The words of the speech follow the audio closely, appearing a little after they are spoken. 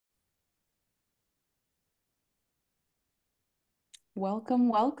Welcome,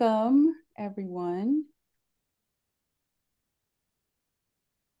 welcome, everyone.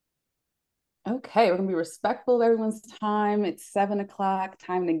 Okay, we're gonna be respectful of everyone's time. It's 7 o'clock,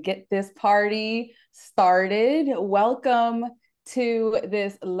 time to get this party started. Welcome to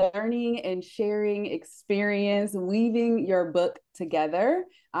this learning and sharing experience, weaving your book together.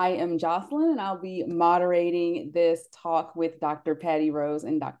 I am Jocelyn, and I'll be moderating this talk with Dr. Patty Rose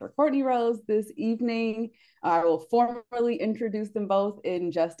and Dr. Courtney Rose this evening. I will formally introduce them both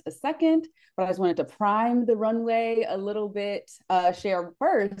in just a second, but I just wanted to prime the runway a little bit. Share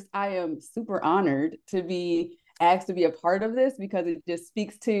first, I am super honored to be asked to be a part of this because it just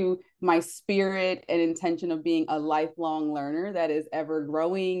speaks to my spirit and intention of being a lifelong learner that is ever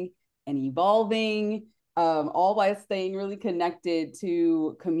growing and evolving, all by staying really connected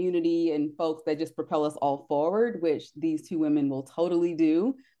to community and folks that just propel us all forward, which these two women will totally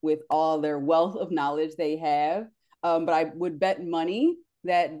do with all their wealth of knowledge they have. But I would bet money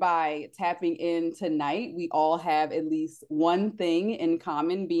that by tapping in tonight, we all have at least one thing in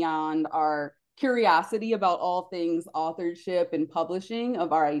common beyond our curiosity about all things authorship and publishing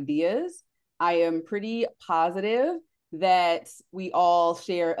of our ideas. I am pretty positive that we all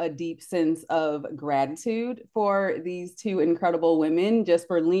share a deep sense of gratitude for these two incredible women just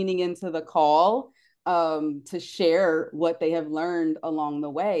for leaning into the call to share what they have learned along the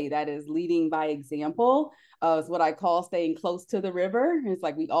way. That is leading by example. It's what I call staying close to the river. It's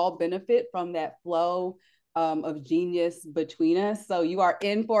like we all benefit from that flow of genius between us. So you are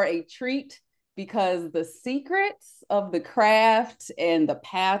in for a treat because the secrets of the craft and the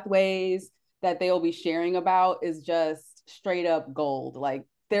pathways that they'll be sharing about is just straight up gold. Like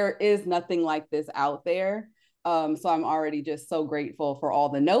there is nothing like this out there. So I'm already just so grateful for all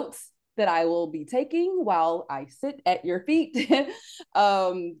the notes that I will be taking while I sit at your feet,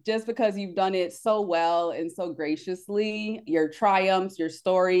 just because you've done it so well and so graciously. Your triumphs, your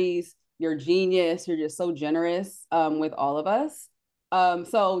stories, your genius, you're just so generous with all of us.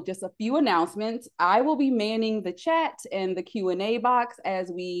 So just a few announcements. I will be manning the chat and the Q&A box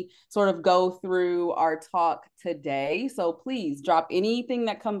as we sort of go through our talk today. So please drop anything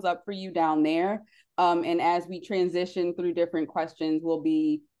that comes up for you down there. And as we transition through different questions, we'll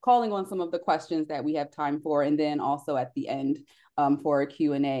be calling on some of the questions that we have time for, and then also at the end for a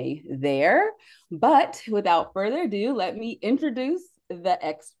Q&A there. But without further ado, let me introduce the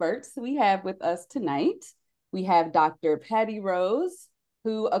experts we have with us tonight. We have Dr. Patty Rose,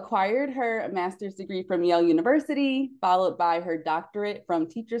 who acquired her master's degree from Yale University, followed by her doctorate from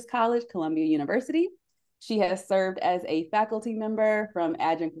Teachers College, Columbia University. She has served as a faculty member from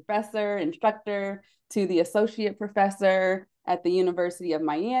adjunct professor, instructor, to the associate professor at the University of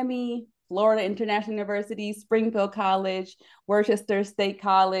Miami, Florida International University, Springfield College, Worcester State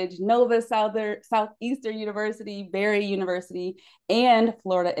College, Nova Southeastern University, Barry University, and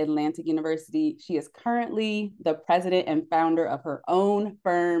Florida Atlantic University. She is currently the president and founder of her own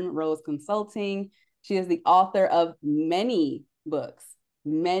firm, Rose Consulting. She is the author of many books,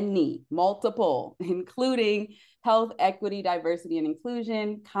 multiple, including Health, Equity, Diversity, and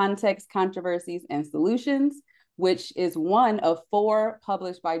Inclusion, Context, Controversies, and Solutions, which is one of 4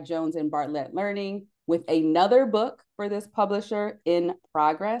 published by Jones and Bartlett Learning, with another book for this publisher in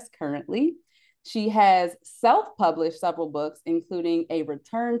progress currently. She has self-published several books, including A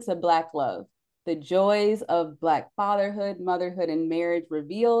Return to Black Love, The Joys of Black Fatherhood, Motherhood, and Marriage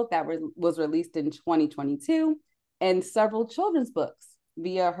Revealed, that was released in 2022, and several children's books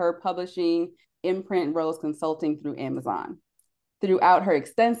via her publishing imprint Rose Consulting through Amazon. Throughout her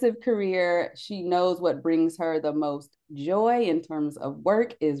extensive career, she knows what brings her the most joy in terms of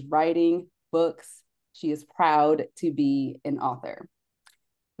work is writing books. She is proud to be an author.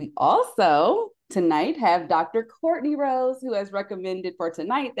 We also tonight have Dr. Courtney Rose, who has recommended for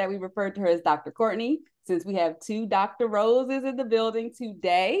tonight that we refer to her as Dr. Courtney, since we have 2 Dr. Roses in the building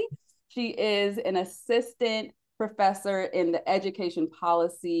today. She is an assistant professor in the Education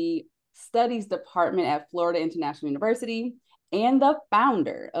Policy Studies Department at Florida International University and the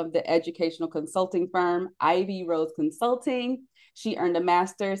founder of the educational consulting firm Ivy Rose Consulting. She earned a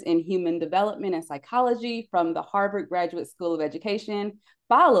master's in human development and psychology from the Harvard Graduate School of Education,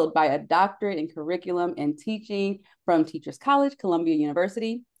 followed by a doctorate in curriculum and teaching from Teachers College, Columbia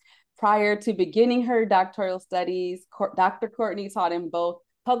University. Prior to beginning her doctoral studies, Dr. Courtney taught in both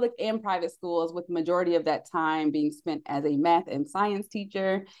public and private schools, with the majority of that time being spent as a math and science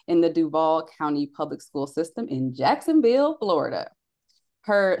teacher in the Duval County Public School System in Jacksonville, Florida.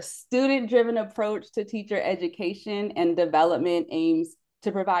 Her student-driven approach to teacher education and development aims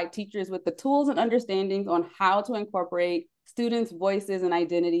to provide teachers with the tools and understandings on how to incorporate students' voices and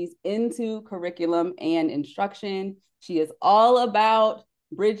identities into curriculum and instruction. She is all about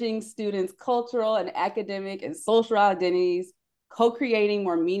bridging students' cultural and academic and social identities, co-creating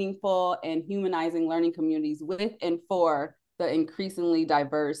more meaningful and humanizing learning communities with and for the increasingly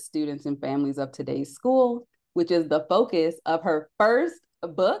diverse students and families of today's school, which is the focus of her first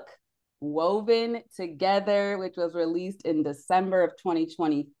book, Woven Together, which was released in December of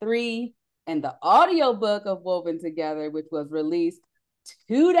 2023, and the audiobook of Woven Together, which was released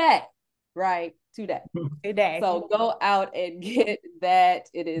today, right? Today. So go out and get that.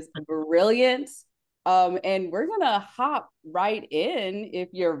 It is brilliant. And we're gonna hop right in if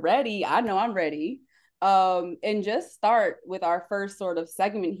you're ready. I know I'm ready. And just start with our first sort of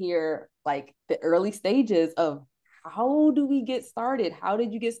segment here, like the early stages of how do we get started? How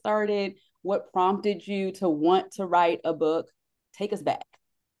did you get started? What prompted you to want to write a book? Take us back.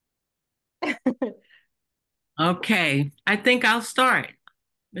 Okay, I think I'll start.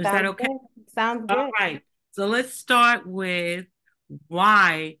 Is that Sounds okay? good. Sounds All good. right. So let's start with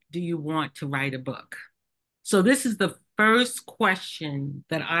why do you want to write a book? So this is the first question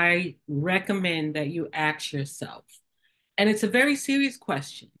that I recommend that you ask yourself. And it's a very serious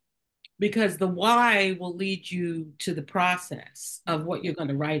question because the why will lead you to the process of what you're going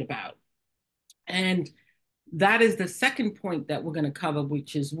to write about. And that is the second point that we're going to cover,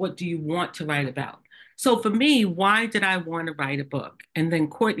 which is what do you want to write about? So for me, why did I want to write a book? And then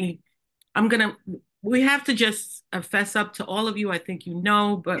Courtney, we have to just fess up to all of you. I think you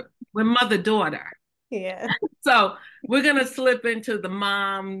know, but we're mother-daughter. Yeah. So we're going to slip into the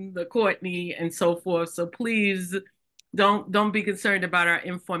mom, the Courtney, and so forth. So please don't be concerned about our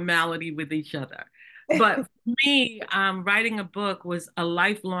informality with each other. But for me, writing a book was a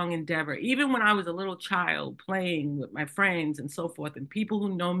lifelong endeavor. Even when I was a little child playing with my friends and so forth, and people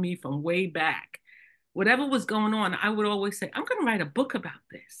who know me from way back, whatever was going on, I would always say, I'm going to write a book about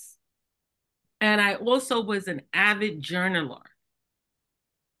this. And I also was an avid journaler.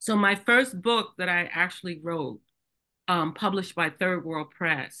 So my first book that I actually wrote, published by Third World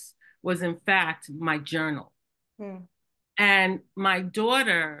Press, was in fact my journal. Hmm. And my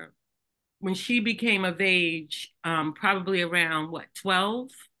daughter, when she became of age, probably around what, 12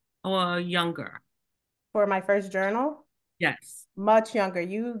 or younger? For my first journal, Yes. much younger.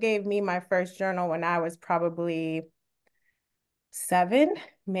 You gave me my first journal when I was probably 7,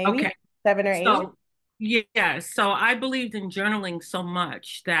 maybe Okay. 7 or 8. So, yeah. So I believed in journaling so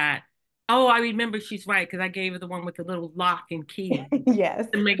much that, oh, I remember she's right because I gave her the one with the little lock and key Yes.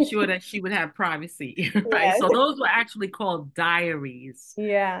 to make sure that she would have privacy, right? Yes. So those were actually called diaries.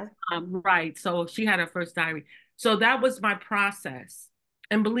 Yeah. Right. So she had her first diary. So that was my process.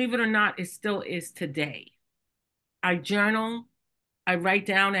 And believe it or not, it still is today. I journal, I write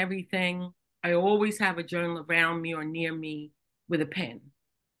down everything. I always have a journal around me or near me with a pen.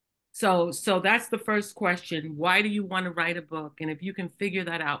 So that's the first question. Why do you want to write a book? And if you can figure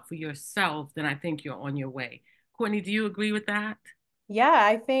that out for yourself, then I think you're on your way. Courtney, do you agree with that? Yeah,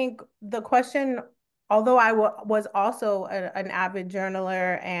 I think the question, although I was also an avid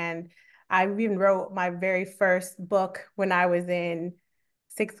journaler, and I even wrote my very first book when I was in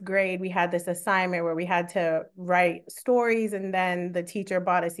 6th grade. We had this assignment where we had to write stories, and then the teacher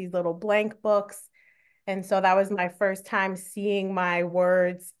bought us these little blank books. And so that was my first time seeing my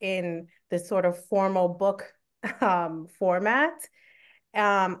words in this sort of formal book format.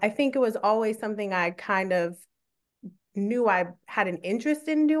 I think it was always something I kind of knew I had an interest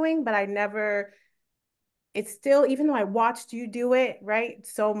in doing, but I never, it's still, even though I watched you do it, right,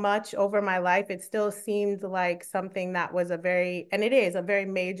 so much over my life, it still seemed like something that was a very, and it is a very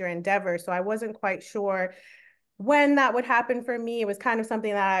major endeavor. So I wasn't quite sure when that would happen for me. It was kind of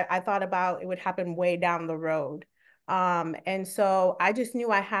something that I thought about, it would happen way down the road. And so I just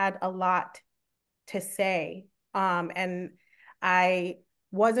knew I had a lot to say. And I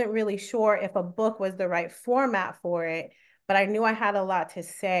wasn't really sure if a book was the right format for it, but I knew I had a lot to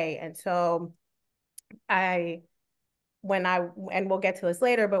say. And so I, and we'll get to this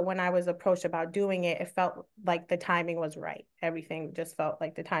later, but when I was approached about doing it, it felt like the timing was right. Everything just felt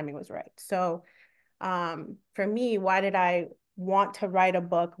like the timing was right. So for me, why did I want to write a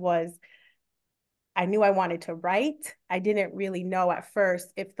book was I knew I wanted to write. I didn't really know at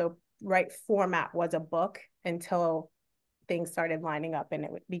first if the right format was a book until things started lining up and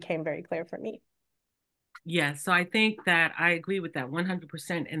it became very clear for me. Yeah, so I think that I agree with that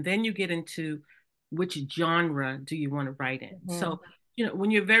 100%. And then you get into which genre do you want to write in? Mm-hmm. So,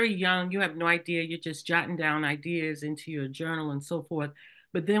 when you're very young, you have no idea. You're just jotting down ideas into your journal and so forth.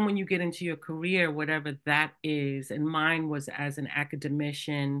 But then when you get into your career, whatever that is, and mine was as an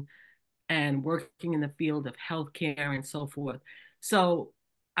academician and working in the field of healthcare and so forth. So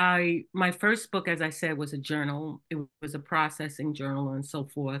my first book, as I said, was a journal. It was a processing journal and so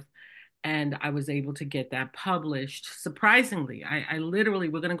forth. And I was able to get that published. Surprisingly, I literally,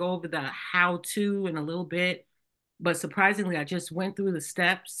 we're going to go over the how to in a little bit, but surprisingly, I just went through the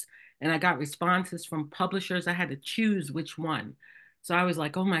steps and I got responses from publishers. I had to choose which one. So I was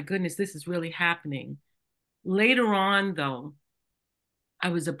like, oh my goodness, this is really happening. Later on, though, I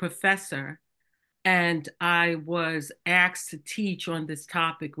was a professor and I was asked to teach on this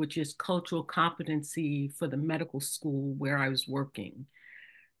topic, which is cultural competency for the medical school where I was working.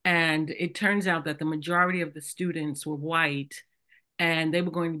 And it turns out that the majority of the students were white and they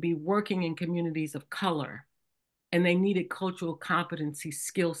were going to be working in communities of color and they needed cultural competency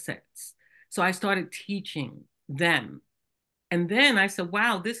skill sets. So I started teaching them. And then I said,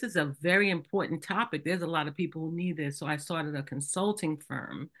 wow, this is a very important topic. There's a lot of people who need this. So I started a consulting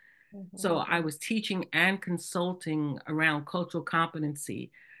firm. So I was teaching and consulting around cultural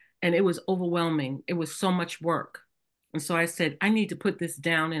competency, and it was overwhelming. It was so much work. And so I said, I need to put this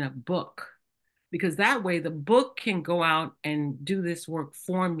down in a book because that way the book can go out and do this work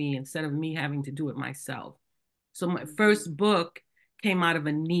for me instead of me having to do it myself. So my first book came out of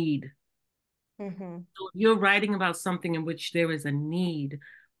a need. Mm-hmm. So if you're writing about something in which there is a need,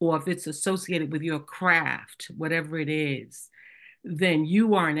 or if it's associated with your craft, whatever it is, then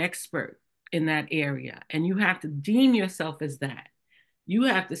you are an expert in that area. And you have to deem yourself as that. You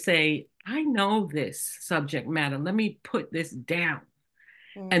have to say, I know this subject matter. Let me put this down.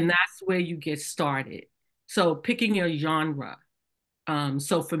 Mm-hmm. And that's where you get started. So picking your genre.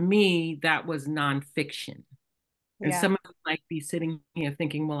 So for me, that was nonfiction. And some of you might be sitting here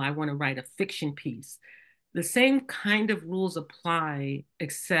thinking, well, I want to write a fiction piece. The same kind of rules apply,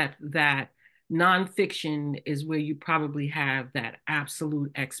 except that nonfiction is where you probably have that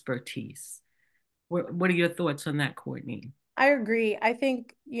absolute expertise. What are your thoughts on that, Courtney? I agree. I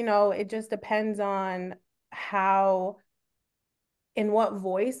think, it just depends on how, in what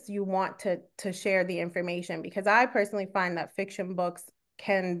voice you want to share the information, because I personally find that fiction books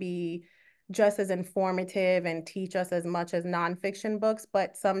can be just as informative and teach us as much as nonfiction books,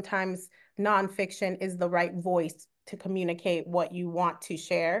 but sometimes nonfiction is the right voice to communicate what you want to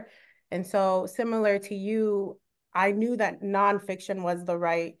share. And so similar to you, I knew that nonfiction was the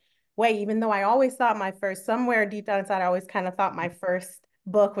right way, even though I always thought somewhere deep down inside, I always kind of thought my first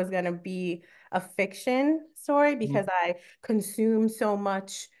book was going to be a fiction story because I consume so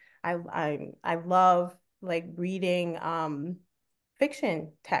much. I love like reading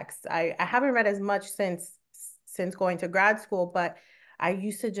fiction texts. I haven't read as much since going to grad school, but I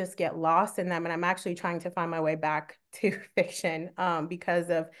used to just get lost in them. And I'm actually trying to find my way back to fiction because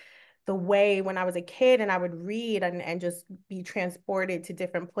of the way when I was a kid and I would read and just be transported to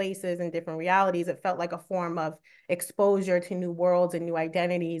different places and different realities, it felt like a form of exposure to new worlds and new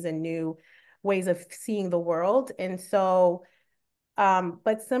identities and new ways of seeing the world. And so,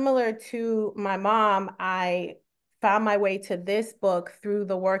 but similar to my mom, I found my way to this book through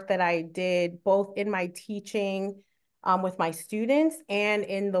the work that I did, both in my teaching with my students and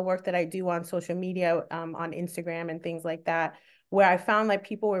in the work that I do on social media, on Instagram and things like that, where I found like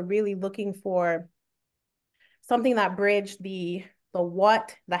people were really looking for something that bridged the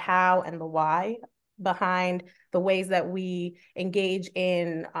what, the how, and the why behind the ways that we engage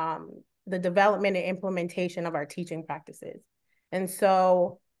in the development and implementation of our teaching practices. And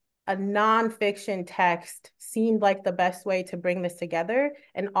so a nonfiction text seemed like the best way to bring this together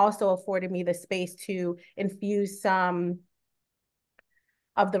and also afforded me the space to infuse some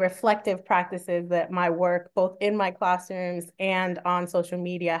of the reflective practices that my work, both in my classrooms and on social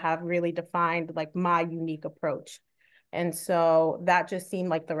media, have really defined like my unique approach. And so that just seemed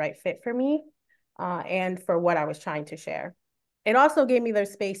like the right fit for me and for what I was trying to share. It also gave me the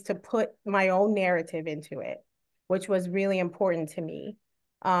space to put my own narrative into it, which was really important to me.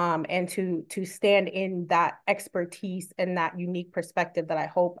 And to stand in that expertise and that unique perspective that I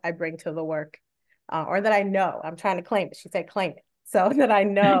hope I bring to the work, or that I know. I'm trying to claim it. She said claim it. So that I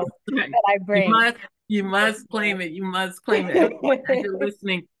know that I bring. You must claim it. You must claim it. Everyone, as you're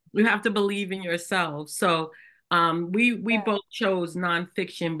listening, you have to believe in yourself. So we both chose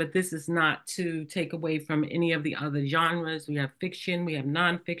nonfiction, but this is not to take away from any of the other genres. We have fiction, we have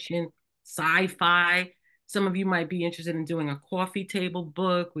nonfiction, sci-fi. Some of you might be interested in doing a coffee table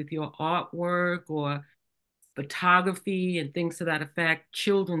book with your artwork or photography and things to that effect,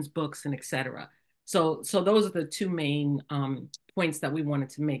 children's books and etc. So those are the two main points that we wanted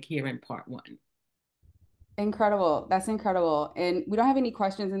to make here in part one. Incredible. That's incredible. And we don't have any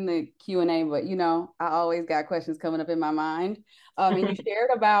questions in the Q&A, but I always got questions coming up in my mind. And you shared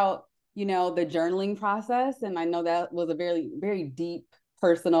about the journaling process. And I know that was a very, very deep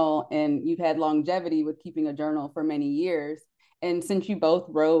personal, and you've had longevity with keeping a journal for many years. And since you both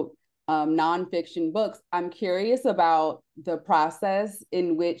wrote nonfiction books, I'm curious about the process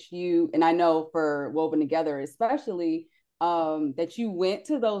in which you, and I know for Woven Together especially, that you went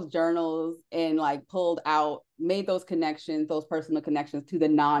to those journals and like pulled out, made those connections, those personal connections to the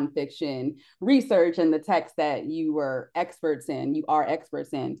nonfiction research and the text that you are experts in.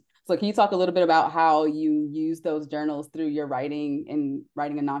 So can you talk a little bit about how you use those journals through your writing and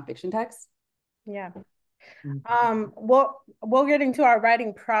writing a nonfiction text? Yeah. Well, we'll get into our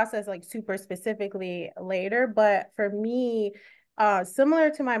writing process like super specifically later, but for me, similar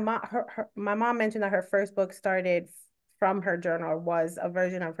to my mom, my mom mentioned that her first book started from her journal, was a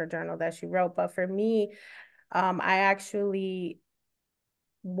version of her journal that she wrote. But for me, I actually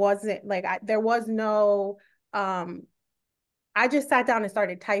wasn't like, there was no, I just sat down and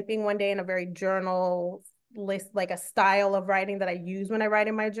started typing one day in a very journal list, like a style of writing that I use when I write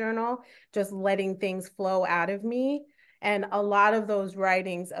in my journal, just letting things flow out of me. And a lot of those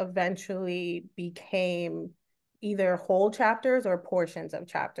writings eventually became either whole chapters or portions of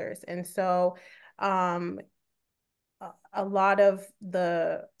chapters. And so a lot of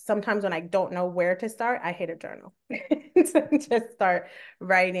sometimes when I don't know where to start, I hit a journal to just start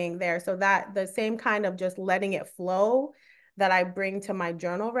writing there. So that the same kind of just letting it flow that I bring to my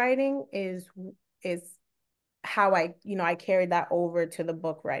journal writing is how I carried that over to the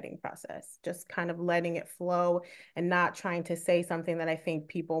book writing process, just kind of letting it flow and not trying to say something that I think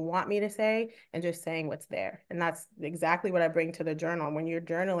people want me to say and just saying what's there. And that's exactly what I bring to the journal. When you're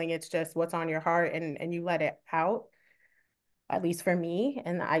journaling, it's just what's on your heart and you let it out, at least for me.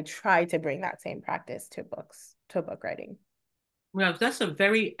 And I try to bring that same practice to book writing. Well, that's a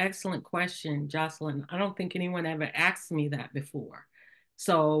very excellent question, Jocelyn. I don't think anyone ever asked me that before.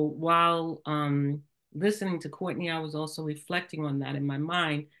 So while listening to Courtney, I was also reflecting on that in my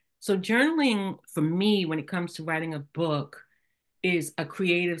mind. So journaling for me, when it comes to writing a book, is a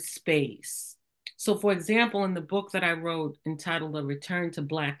creative space. So for example, in the book that I wrote entitled A Return to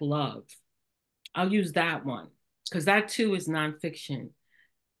Black Love, I'll use that one because that too is nonfiction.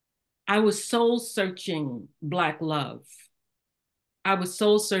 I was soul searching Black love. I was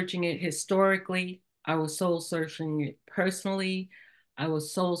soul searching it historically. I was soul searching it personally. I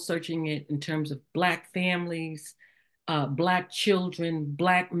was soul searching it in terms of Black families, Black children,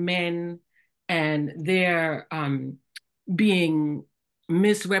 Black men, and their being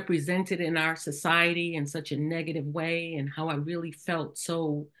misrepresented in our society in such a negative way, and how I really felt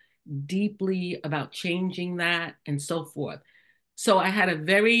so deeply about changing that and so forth. So I had a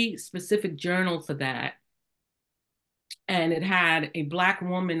very specific journal for that. And it had a Black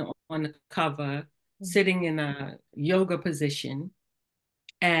woman on the cover sitting in a yoga position.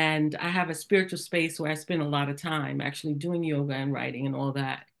 And I have a spiritual space where I spend a lot of time actually doing yoga and writing and all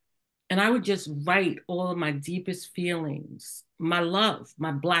that. And I would just write all of my deepest feelings, my love,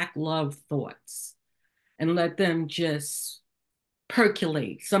 my Black love thoughts, and let them just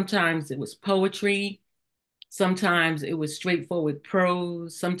percolate. Sometimes it was poetry. Sometimes it was straightforward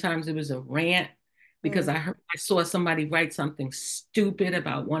prose. Sometimes it was a rant because I saw somebody write something stupid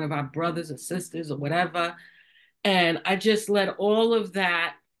about one of our brothers or sisters or whatever. And I just let all of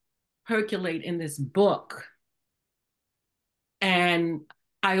that percolate in this book. And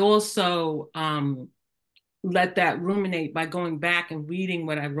I also let that ruminate by going back and reading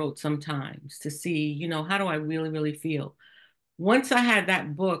what I wrote sometimes to see, how do I really, really feel? Once I had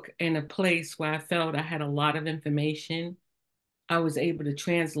that book in a place where I felt I had a lot of information, I was able to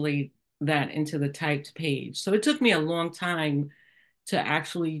translate that into the typed page. So it took me a long time to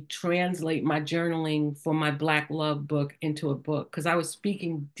actually translate my journaling for my Black love book into a book because I was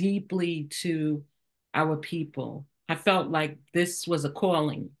speaking deeply to our people. I felt like this was a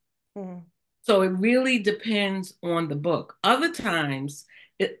calling. So it really depends on the book. Other times,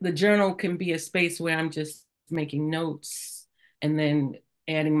 the journal can be a space where I'm just making notes and then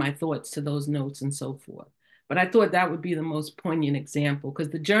adding my thoughts to those notes and so forth. But I thought that would be the most poignant example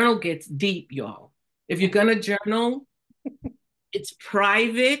because the journal gets deep, y'all. If you're going to journal, it's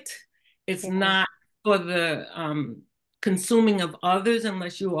private. It's not for the consuming of others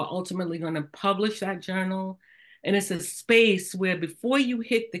unless you are ultimately going to publish that journal. And it's a space where before you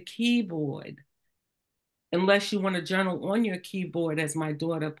hit the keyboard, unless you want to journal on your keyboard, as my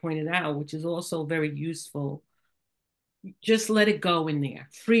daughter pointed out, which is also very useful, just let it go in there.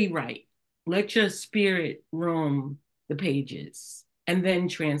 Free write. Let your spirit roam the pages and then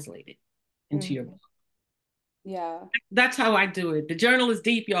translate it into your book. Yeah. That's how I do it. The journal is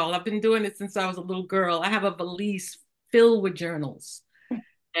deep, y'all. I've been doing it since I was a little girl. I have a valise filled with journals.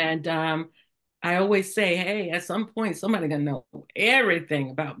 And I always say, hey, at some point, somebody gonna know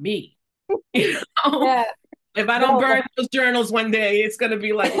everything about me. You know, Yeah. if I don't No. burn those journals one day, it's gonna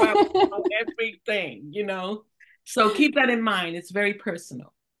be like, wow, I know everything, you know. So keep that in mind. It's very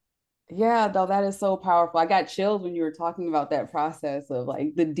personal. Yeah, though that is so powerful. I got chills when you were talking about that process of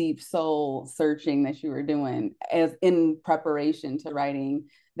like the deep soul searching that you were doing as in preparation to writing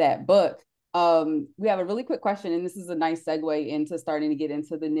that book. We have a really quick question, and this is a nice segue into starting to get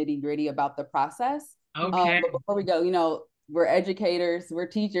into the nitty-gritty about the process. Okay. But before we go, we're educators, we're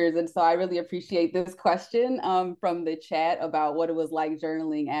teachers, and so I really appreciate this question from the chat about what it was like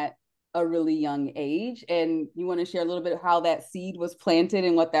journaling at a really young age. And you want to share a little bit how that seed was planted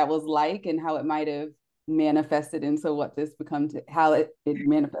and what that was like and how it might have manifested into what this become to how it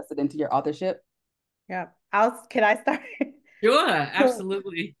manifested into your authorship? Yeah. Can I start? Sure,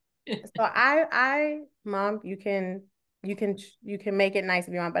 absolutely. So Mom, you can make it nice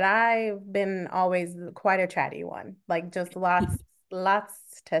if you want, but I've been always quite a chatty one, like just lots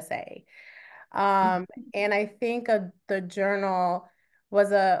to say. And I think the journal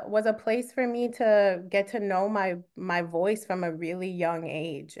was a place for me to get to know my voice from a really young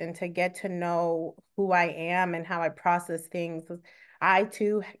age and to get to know who I am and how I process things. I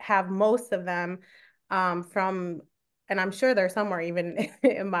too have most of them from, and I'm sure they're somewhere even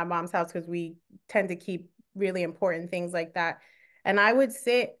in my mom's house because we tend to keep really important things like that. And I would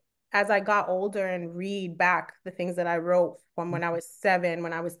sit as I got older and read back the things that I wrote from when I was 7,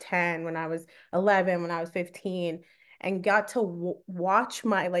 when I was 10, when I was 11, when I was 15, and got to watch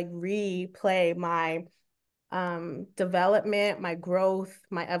like replay my development, my growth,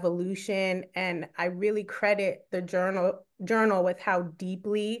 my evolution. And I really credit the journal with how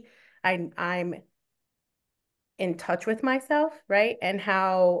deeply I'm in touch with myself, right? And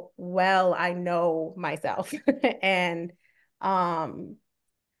how well I know myself. And um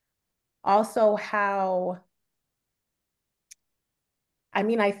also how, I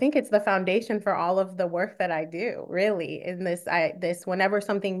mean, I think it's the foundation for all of the work that I do, really. In this whenever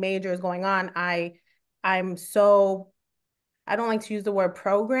something major is going on, I'm so, I don't like to use the word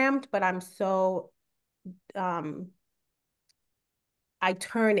programmed, but I'm so um I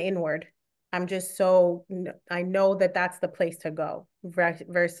turn inward. I'm just so, I know that that's the place to go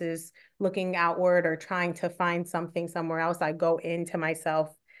versus looking outward or trying to find something somewhere else. I go into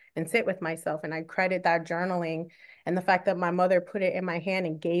myself and sit with myself. And I credit that journaling and the fact that my mother put it in my hand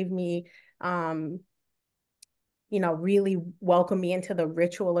and gave me, really welcomed me into the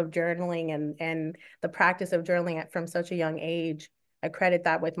ritual of journaling and the practice of journaling from such a young age. I credit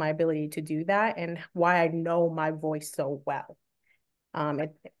that with my ability to do that and why I know my voice so well.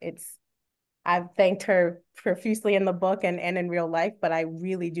 It's I've thanked her profusely in the book and in real life, but I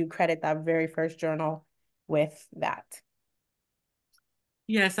really do credit that very first journal with that.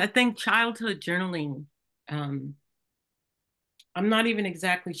 Yes, I think childhood journaling, um, I'm not even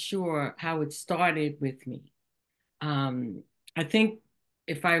exactly sure how it started with me. Um, I think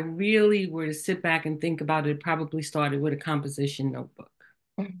if I really were to sit back and think about it, it probably started with a composition notebook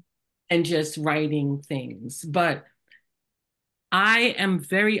and just writing things. But I am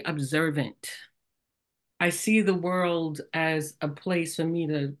very observant. I see the world as a place for me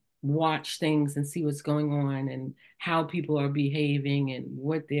to watch things and see what's going on and how people are behaving and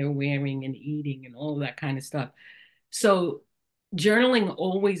what they're wearing and eating and all of that kind of stuff. So journaling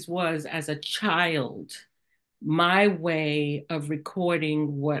always was, as a child, my way of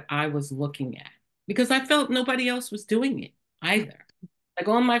recording what I was looking at because I felt nobody else was doing it either. Like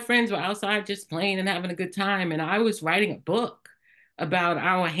all my friends were outside just playing and having a good time, and I was writing a book about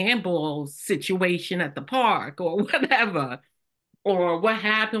our handball situation at the park or whatever, or what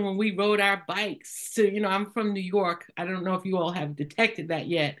happened when we rode our bikes to, I'm from New York. I don't know if you all have detected that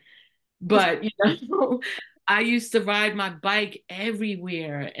yet, but I used to ride my bike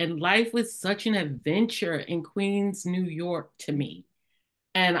everywhere, and life was such an adventure in Queens, New York to me.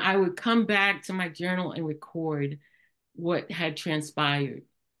 And I would come back to my journal and record what had transpired.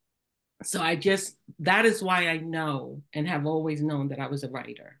 So that is why I know and have always known that I was a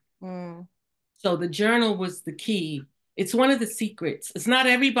writer. Mm. So the journal was the key. It's one of the secrets. It's not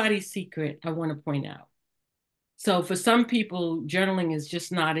everybody's secret, I want to point out. So for some people, journaling is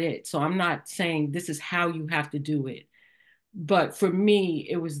just not it. So I'm not saying this is how you have to do it. But for me,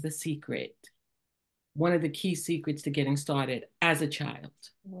 it was the secret, one of the key secrets to getting started as a child.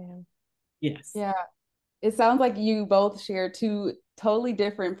 Yeah. Yes. Yeah. It sounds like you both share two totally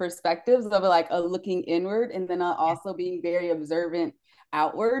different perspectives of like a looking inward and then also being very observant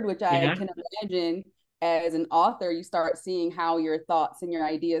outward, which I Yeah. can imagine as an author, you start seeing how your thoughts and your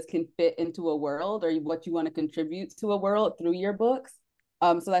ideas can fit into a world or what you want to contribute to a world through your books.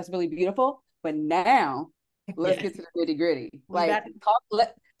 So that's really beautiful. But now let's get to the nitty gritty. Like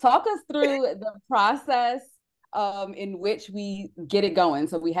talk us through the process in which we get it going.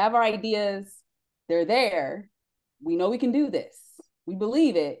 So we have our ideas, they're there. We know we can do this. We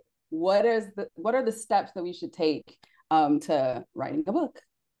believe it. What are the steps that we should take to writing a book?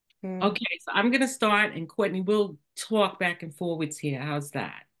 Okay, so I'm gonna start, and Courtney, we'll talk back and forwards here. How's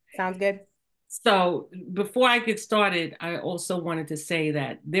that? Sounds good. So before I get started, I also wanted to say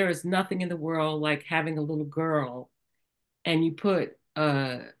that there is nothing in the world like having a little girl and you put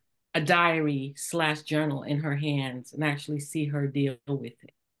a diary / journal in her hands and actually see her deal with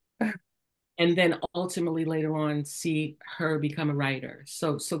it. And then ultimately later on see her become a writer.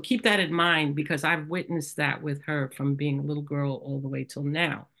 So keep that in mind, because I've witnessed that with her from being a little girl all the way till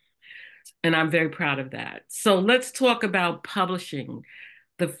now. And I'm very proud of that. So let's talk about publishing.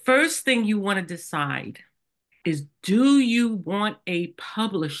 The first thing you want to decide is, do you want a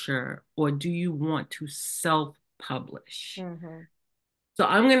publisher or do you want to self-publish? Mm-hmm. So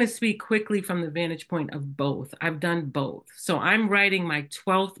I'm going to speak quickly from the vantage point of both. I've done both. So I'm writing my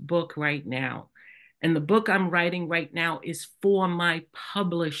 12th book right now. And the book I'm writing right now is for my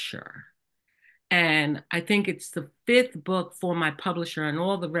publisher. And I think it's the 5th book for my publisher, and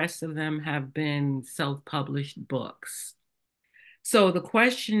all the rest of them have been self-published books. So the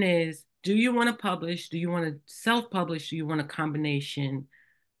question is, do you want to publish? Do you want to self-publish? Do you want a combination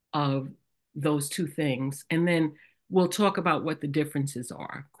of those two things? And then we'll talk about what the differences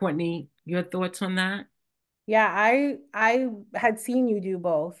are. Courtney, your thoughts on that? Yeah, I had seen you do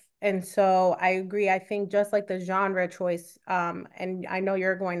both. And so I agree. I think just like the genre choice, and I know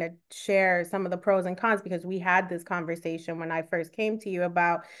you're going to share some of the pros and cons, because we had this conversation when I first came to you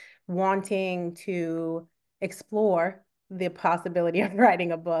about wanting to explore the possibility of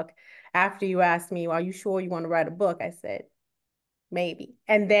writing a book. After you asked me, well, are you sure you want to write a book? I said, maybe.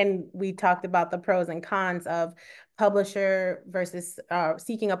 And then we talked about the pros and cons of publisher versus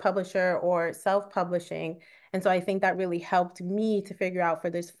seeking a publisher or self-publishing. And so I think that really helped me to figure out for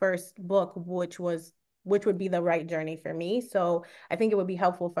this first book, which would be the right journey for me. So I think it would be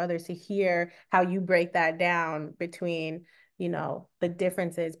helpful for others to hear how you break that down between, the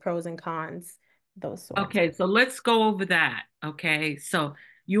differences, pros and cons, those sorts. Okay, so let's go over that. Okay, so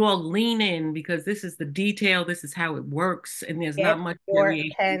you all lean in, because this is the detail, this is how it works, and there's not much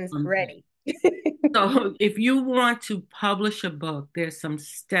variation. Pens ready. So if you want to publish a book, there's some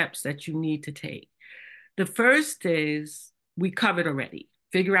steps that you need to take. The first is, we covered already.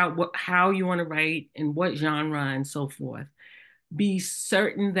 Figure out how you want to write and what genre and so forth. Be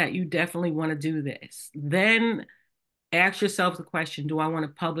certain that you definitely want to do this. Then ask yourself the question, do I want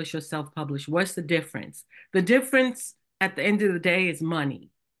to publish or self-publish? What's the difference? The difference at the end of the day is money.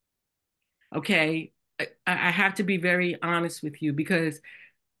 Okay, I have to be very honest with you, because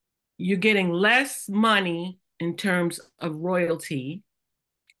you're getting less money in terms of royalty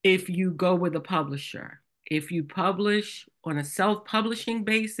if you go with a publisher. If you publish on a self-publishing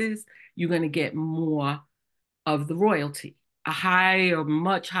basis, you're going to get more of the royalty, a higher,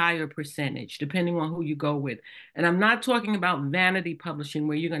 much higher percentage, depending on who you go with. And I'm not talking about vanity publishing,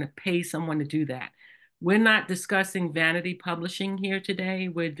 where you're going to pay someone to do that. We're not discussing vanity publishing here today.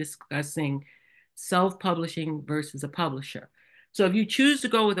 We're discussing self-publishing versus a publisher. So if you choose to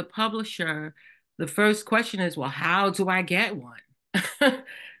go with a publisher, the first question is, well, how do I get one?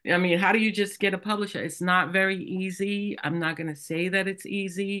 I mean, how do you just get a publisher? It's not very easy. I'm not going to say that it's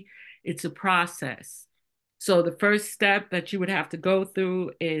easy. It's a process. So the first step that you would have to go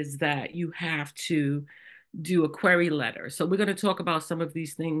through is that you have to do a query letter. So we're going to talk about some of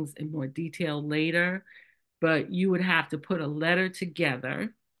these things in more detail later, but you would have to put a letter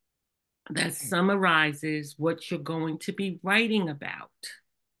together that summarizes what you're going to be writing about.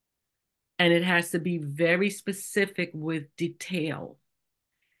 And it has to be very specific with detail.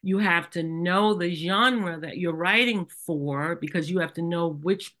 You have to know the genre that you're writing for, because you have to know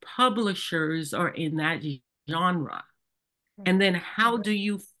which publishers are in that genre. And then how do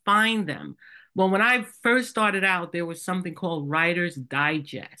you find them? Well, when I first started out, there was something called Writer's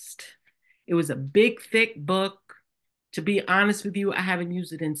Digest. It was a big, thick book. To be honest with you, I haven't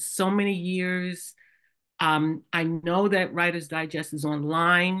used it in so many years. I know that Writer's Digest is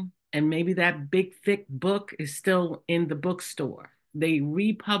online, and maybe that big, thick book is still in the bookstore. They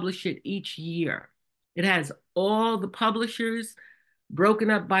republish it each year. It has all the publishers broken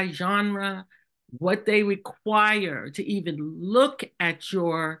up by genre, what they require to even look at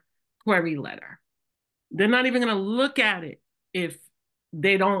your query letter. They're not even going to look at it if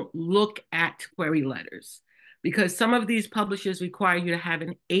they don't look at query letters, because some of these publishers require you to have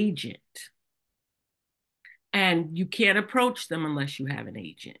an agent. And you can't approach them unless you have an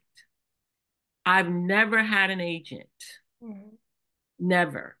agent. I've never had an agent. Mm-hmm.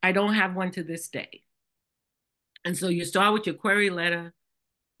 Never. I don't have one to this day. And so you start with your query letter.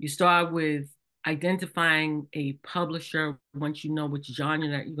 You start with identifying a publisher once you know which genre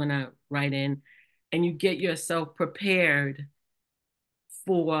that you're going to write in, and you get yourself prepared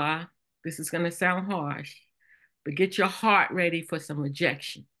for, this is going to sound harsh, but get your heart ready for some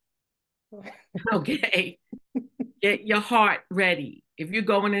rejection. Okay. Get your heart ready. If you're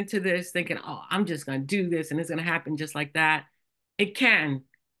going into this thinking, oh, I'm just going to do this and it's going to happen just like that, it can.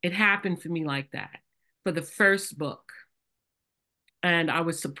 It happened for me like that for the first book. And I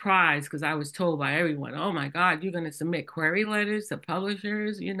was surprised because I was told by everyone, oh my God, you're going to submit query letters to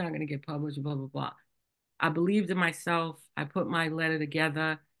publishers. You're not going to get published, blah, blah, blah. I believed in myself. I put my letter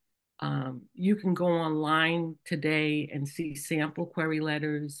together. You can go online today and see sample query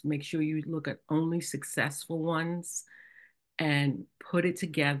letters. Make sure you look at only successful ones and put it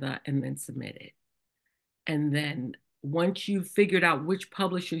together and then submit it. And then once you've figured out which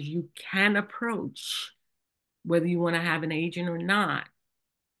publishers you can approach, whether you want to have an agent or not,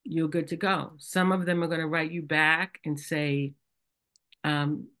 you're good to go. Some of them are going to write you back and say,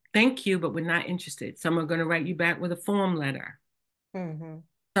 thank you, but we're not interested. Some are going to write you back with a form letter. Mm-hmm.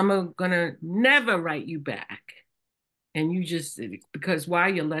 Some are going to never write you back. And you just, because why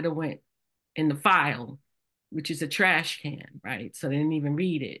your letter went in the file, which is a trash can, right? So they didn't even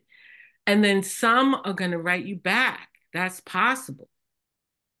read it. And then some are going to write you back. That's possible.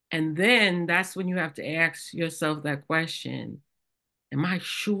 And then that's when you have to ask yourself that question, am I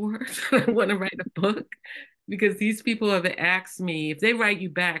sure I want to write a book? Because these people have asked me, if they write you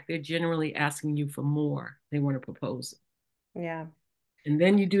back, they're generally asking you for more. They want a proposal. Yeah. And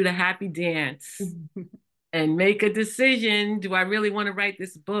then you do the happy dance and make a decision. Do I really want to write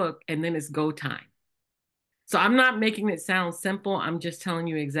this book? And then it's go time. So I'm not making it sound simple. I'm just telling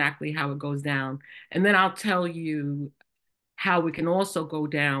you exactly how it goes down. And then I'll tell you how it can also go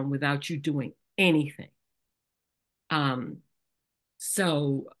down without you doing anything.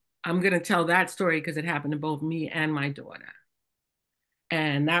 So I'm going to tell that story because it happened to both me and my daughter.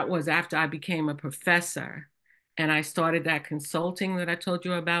 And that was after I became a professor and I started that consulting that I told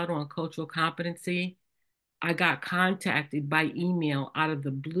you about on cultural competency. I got contacted by email out of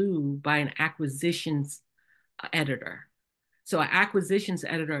the blue by an acquisitions editor. So an acquisitions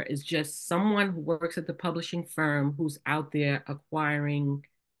editor is just someone who works at the publishing firm who's out there acquiring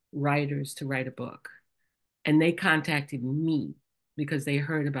writers to write a book. And they contacted me because they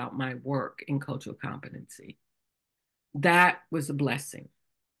heard about my work in cultural competency. That was a blessing,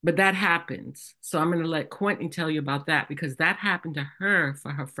 but that happens. So I'm going to let Courtney tell you about that because that happened to her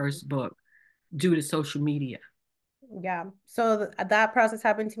for her first book due to social media. Yeah. So that process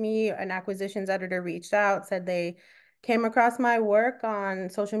happened to me. An acquisitions editor reached out, said they came across my work on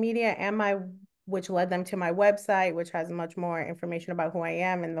social media and which led them to my website, which has much more information about who I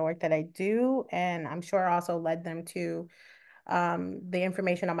am and the work that I do. And I'm sure also led them to the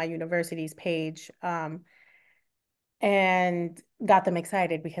information on my university's page, and got them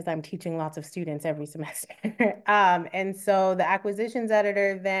excited because I'm teaching lots of students every semester. And so the acquisitions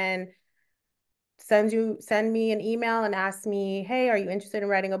editor then send me an email and ask me, hey, are you interested in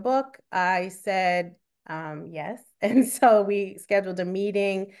writing a book? I said, yes. And so we scheduled a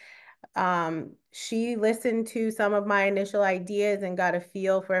meeting. She listened to some of my initial ideas and got a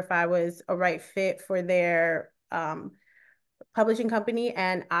feel for if I was a right fit for their publishing company.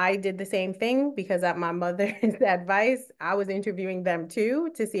 And I did the same thing because at my mother's advice, I was interviewing them too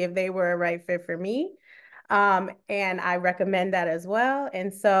to see if they were a right fit for me. And I recommend that as well.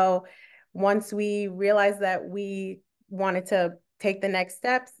 And so once we realized that we wanted to take the next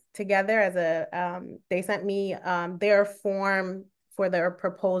steps together they sent me their form for their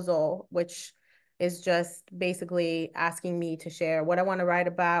proposal, which is just basically asking me to share what I want to write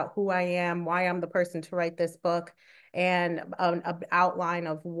about, who I am, why I'm the person to write this book, and an outline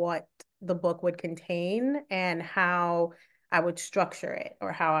of what the book would contain and how I would structure it,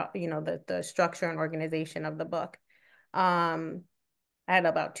 or how, the structure and organization of the book. I had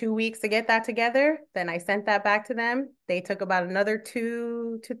about 2 weeks to get that together. Then I sent that back to them. They took about another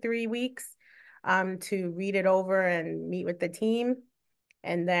 2 to 3 weeks to read it over and meet with the team.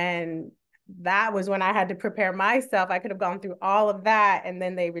 And then that was when I had to prepare myself. I could have gone through all of that and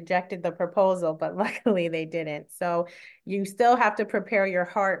then they rejected the proposal, but luckily they didn't. So you still have to prepare your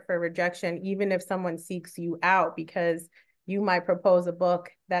heart for rejection, even if someone seeks you out, because you might propose a book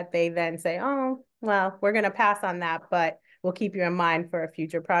that they then say, oh, well, we're going to pass on that, but we'll keep you in mind for a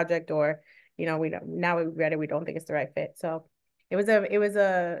future project, or, now we read it, we don't think it's the right fit. So it was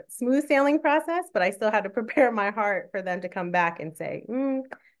a smooth sailing process, but I still had to prepare my heart for them to come back and say,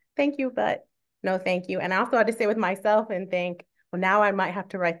 thank you, but no, thank you. And I also had to sit with myself and think, well, now I might have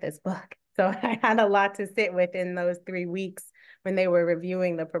to write this book. So I had a lot to sit with in those 3 weeks when they were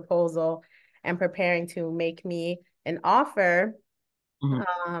reviewing the proposal and preparing to make me an offer.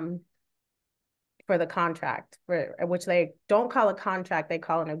 Mm-hmm. For the contract, which they don't call a contract, they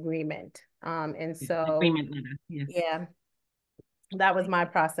call an agreement. And so agreement letter, yes. Yeah, that was my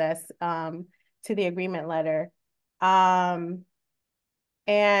process to the agreement letter. And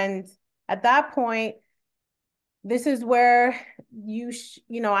at that point, this is where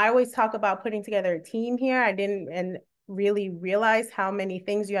I always talk about putting together a team here. I didn't and really realize how many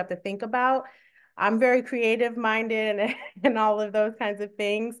things you have to think about. I'm very creative minded and all of those kinds of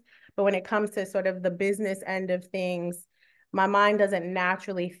things. But when it comes to sort of the business end of things, my mind doesn't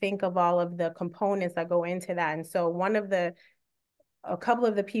naturally think of all of the components that go into that. And so a couple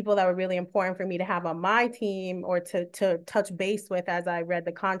of the people that were really important for me to have on my team or to touch base with as I read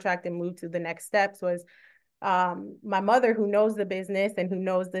the contract and moved to the next steps was my mother, who knows the business and who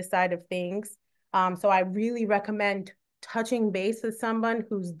knows this side of things. So I really recommend touching base with someone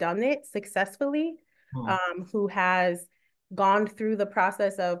who's done it successfully, who has gone through the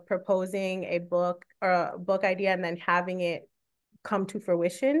process of proposing a book or a book idea and then having it come to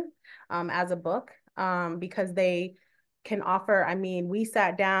fruition as a book, because they can offer. I mean, we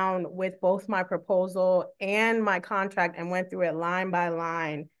sat down with both my proposal and my contract and went through it line by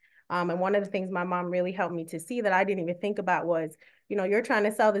line. And one of the things my mom really helped me to see that I didn't even think about was, you're trying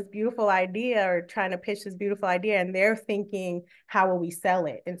to sell this beautiful idea or trying to pitch this beautiful idea, and they're thinking, how will we sell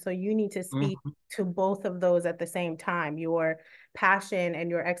it? And so you need to speak to both of those at the same time, your passion and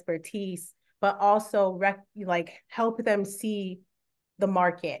your expertise, but also help them see the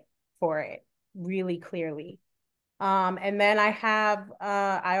market for it really clearly. And then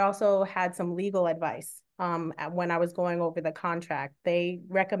I also had some legal advice when I was going over the contract. They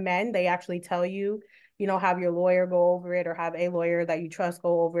actually tell you, have your lawyer go over it or have a lawyer that you trust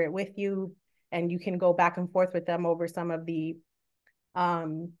go over it with you. And you can go back and forth with them over some of the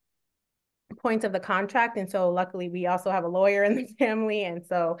points of the contract. And so luckily we also have a lawyer in the family. And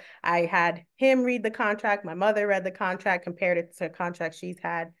so I had him read the contract. My mother read the contract, compared it to a contract she's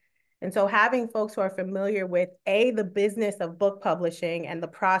had. And so having folks who are familiar with the business of book publishing and the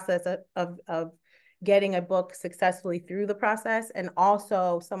process of getting a book successfully through the process, and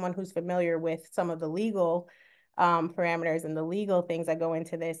also someone who's familiar with some of the legal parameters and the legal things that go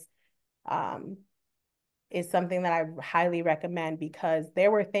into this is something that I highly recommend, because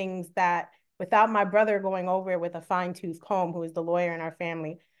there were things that without my brother going over it with a fine-tooth comb, who is the lawyer in our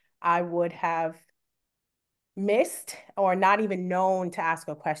family, I would have missed or not even known to ask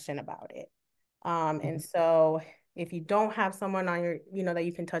a question about it. And so if you don't have someone on your, that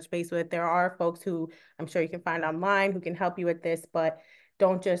you can touch base with, there are folks who I'm sure you can find online who can help you with this, but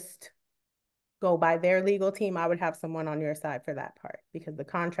don't just go by their legal team. I would have someone on your side for that part, because the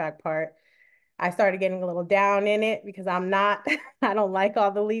contract part, I started getting a little down in it because I don't like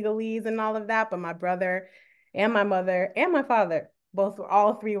all the legalese and all of that, but my brother and my mother and my father,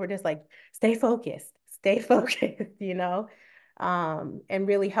 all three were just like, stay focused, and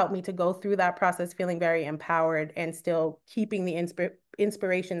really helped me to go through that process feeling very empowered and still keeping the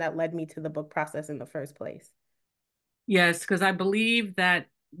inspiration that led me to the book process in the first place. Yes, because I believe that,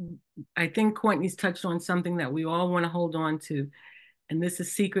 I think Courtney's touched on something that we all want to hold on to. And this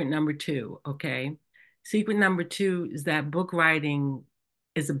is secret number 2, okay? Secret number 2 is that book writing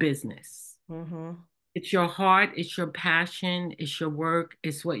is a business. It's your heart, it's your passion, it's your work,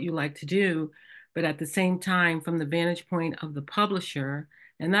 it's what you like to do. But at the same time, from the vantage point of the publisher,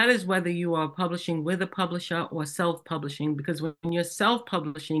 and that is whether you are publishing with a publisher or self-publishing, because when you're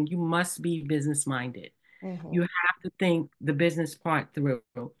self-publishing, you must be business-minded. You have to think the business part through.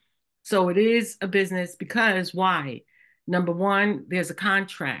 So it is a business because why? Number one, there's a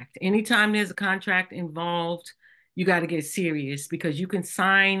contract. Anytime there's a contract involved, you got to get serious, because you can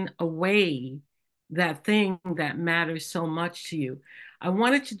sign away that thing that matters so much to you. I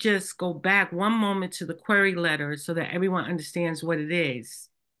wanted to just go back one moment to the query letter so that everyone understands what it is.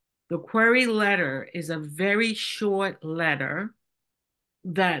 The query letter is a very short letter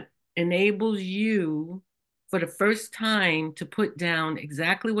that enables you for the first time to put down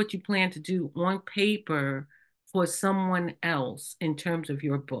exactly what you plan to do on paper for someone else in terms of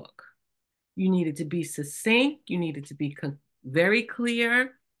your book. You need it to be succinct. You need it to be very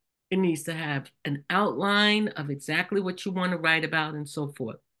clear. It needs to have an outline of exactly what you want to write about and so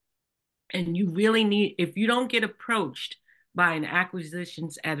forth. And you really need, if you don't get approached by an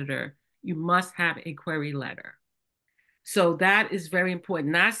acquisitions editor, you must have a query letter. So that is very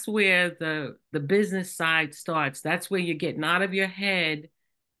important. That's where the business side starts. That's where you're getting out of your head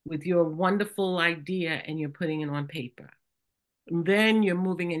with your wonderful idea and you're putting it on paper. And then you're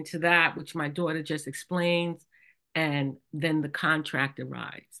moving into that, which my daughter just explains, and then the contract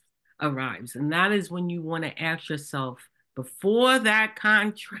arrives. And that is when you want to ask yourself, before that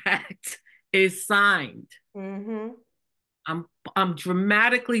contract is signed, Mm-hmm. I'm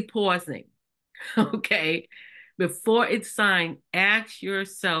dramatically pausing. Okay. Before it's signed, ask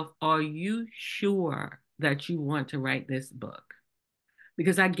yourself, are you sure that you want to write this book?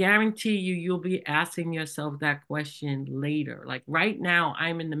 Because I guarantee you, you'll be asking yourself that question later. Like right now,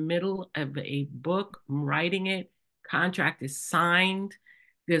 I'm in the middle of a book, I'm writing it, contract is signed.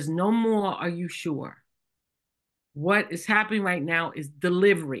 There's no more, are you sure? What is happening right now is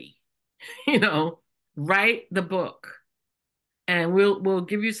delivery, you know, write the book. And we'll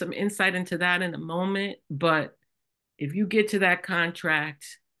give you some insight into that in a moment. But if you get to that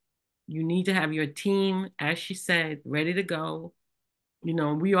contract, you need to have your team, as she said, ready to go. You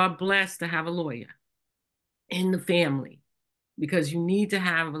know, we are blessed to have a lawyer in the family because you need to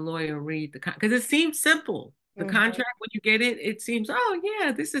have a lawyer read the because it seems simple. The contract, when you get it, it seems, oh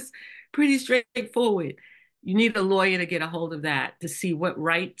yeah, this is pretty straightforward. You need a lawyer to get a hold of that to see what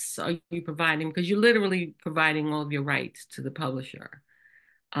rights are you providing, because you're literally providing all of your rights to the publisher.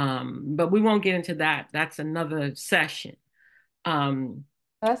 But we won't get into that. That's another session.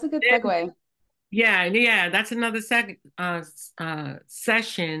 That's a good Then, segue. yeah, that's another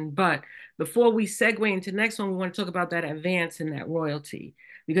session. But before we segue into the next one, we want to talk about that advance and that royalty.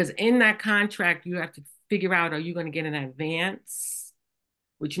 Because in that contract, you have to figure out, are you going to get an advance,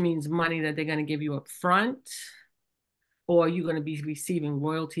 which means money that they're going to give you up front, or are you going to be receiving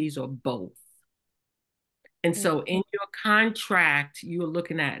royalties, or both? And so in your contract, you're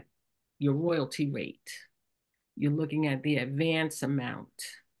looking at your royalty rate. You're looking at the advance amount,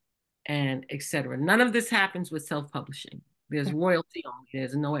 and et cetera. None of this happens with self-publishing. There's royalty only.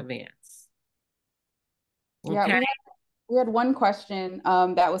 There's no advance. Yeah, Okay. we had one question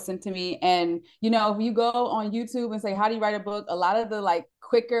that was sent to me, and you know, if you go on YouTube and say, "How do you write a book?" a lot of the like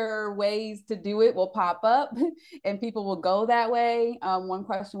quicker ways to do it will pop up, and people will go that way. One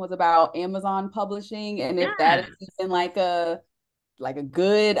question was about Amazon publishing, and if that is even like a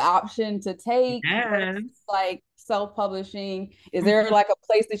good option to take versus like self-publishing. Is there like a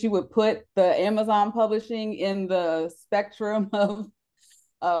place that you would put the Amazon publishing in the spectrum of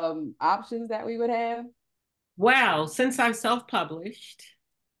options that we would have? Well, since I've self-published,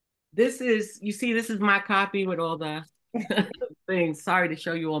 this is my copy with all the things. Sorry to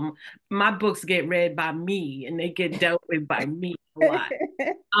show you all. My books get read by me and they get dealt with by me a lot.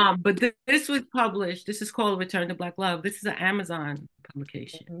 But this was published. This is called Return to Black Love. This is an Amazon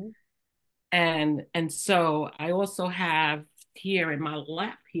publication. And so I also have here in my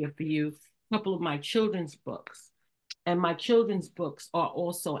lap here for you a couple of my children's books. And my children's books are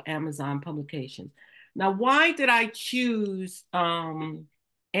also Amazon publications. Now, why did I choose Amazon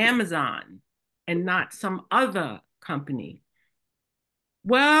and not some other company?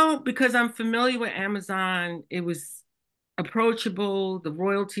 Well, because I'm familiar with Amazon, it was approachable, the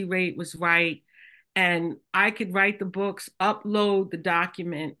royalty rate was right, and I could write the books, upload the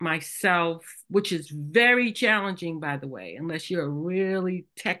document myself, which is very challenging, by the way, unless you're a really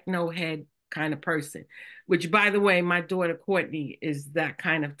techno head kind of person, which, by the way, my daughter Courtney is that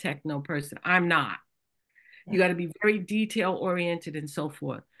kind of techno person. I'm not. You got to be very detail oriented and so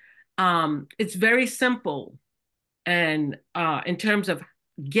forth. It's very simple, and in terms of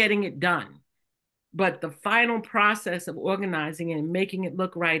getting it done. But the final process of organizing it and making it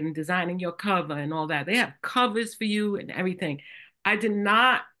look right and designing your cover and all that, they have covers for you and everything. I did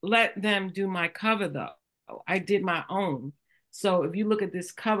not let them do my cover though. I did my own. So if you look at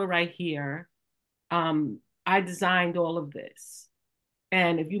this cover right here, I designed all of this.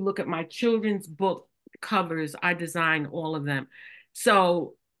 And if you look at my children's book covers, I designed all of them.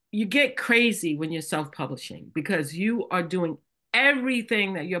 So you get crazy when you're self-publishing because you are doing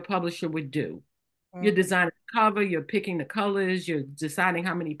everything that your publisher would do. You're designing the cover, you're picking the colors, you're deciding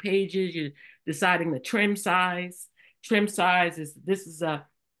how many pages, you're deciding the trim size. Trim size is, this is a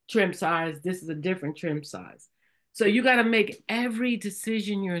trim size, this is a different trim size. So you got to make every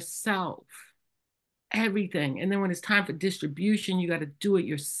decision yourself, everything. And then when it's time for distribution, you got to do it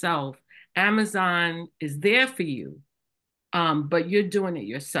yourself. Amazon is there for you, but you're doing it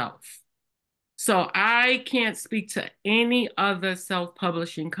yourself. So I can't speak to any other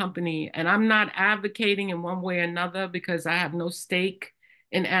self-publishing company, and I'm not advocating in one way or another because I have no stake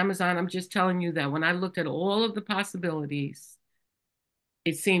in Amazon. I'm just telling you that when I looked at all of the possibilities,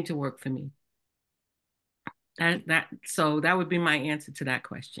 it seemed to work for me. So that would be my answer to that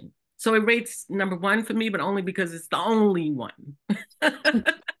question. So it rates number one for me, but only because it's the only one. Got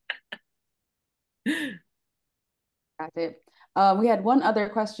it. We had one other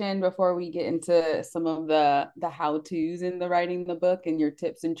question before we get into some of the how-tos in the writing the book and your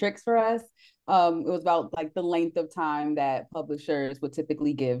tips and tricks for us. It was about like the length of time that publishers would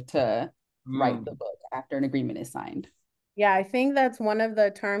typically give to write the book after an agreement is signed. Yeah, I think that's one of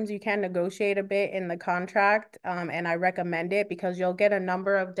the terms you can negotiate a bit in the contract, and I recommend it because you'll get a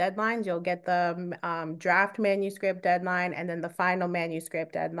number of deadlines. You'll get the draft manuscript deadline and then the final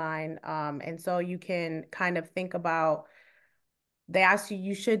manuscript deadline. And so you can kind of think about, they ask you,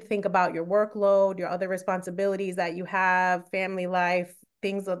 you should think about your workload, your other responsibilities that you have, family life,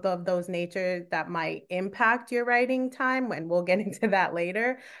 things of those nature that might impact your writing time, and we'll get into that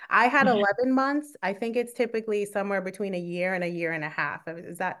later. I had 11 months. I think it's typically somewhere between a year and a year and a half.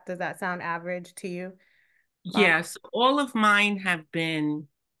 Does that sound average to you? Yes, all of mine have been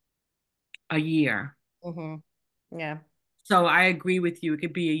a year. Mm-hmm. Yeah. So I agree with you. It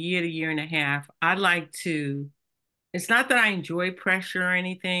could be a year to year and a half. I like to, it's not that I enjoy pressure or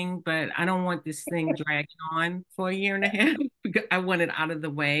anything, but I don't want this thing dragging on for a year and a half because I want it out of the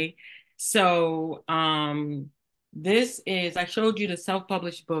way. So I showed you the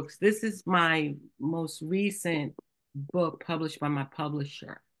self-published books. This is my most recent book published by my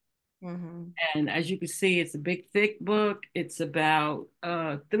publisher. Mm-hmm. And as you can see, it's a big, thick book. It's about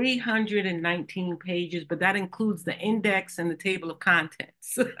 319 pages, but that includes the index and the table of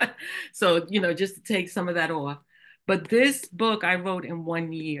contents. So, just to take some of that off. But this book I wrote in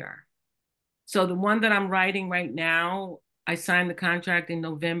 1 year. So the one that I'm writing right now, I signed the contract in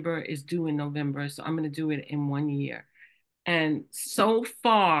November, is due in November. So I'm going to do it in 1 year. And so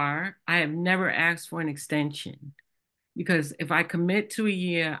far, I have never asked for an extension because if I commit to a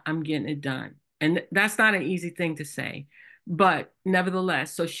year, I'm getting it done. And that's not an easy thing to say. But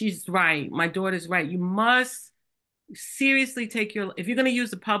nevertheless, so she's right. My daughter's right. You must seriously if you're going to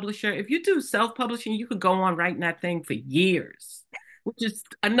use a publisher, if you do self-publishing, you could go on writing that thing for years, which is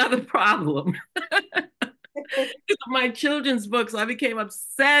another problem. My children's books, I became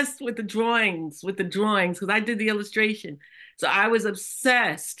obsessed with the drawings, because I did the illustration. So I was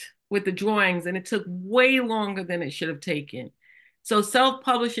obsessed with the drawings, and it took way longer than it should have taken. So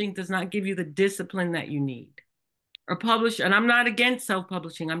self-publishing does not give you the discipline that you need. Or publisher, and I'm not against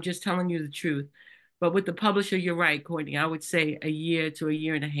self-publishing, I'm just telling you the truth. But with the publisher, you're right, Courtney. I would say a year to a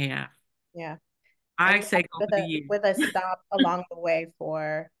year and a half. Yeah. I say go for the year. With a stop along the way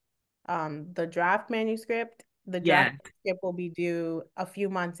for the draft manuscript. The draft manuscript will be due a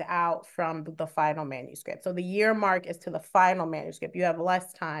few months out from the final manuscript. So the year mark is to the final manuscript. You have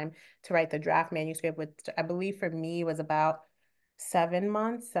less time to write the draft manuscript, which I believe for me was about 7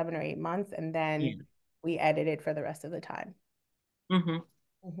 or 8 months. And then we edited for the rest of the time. Mm-hmm.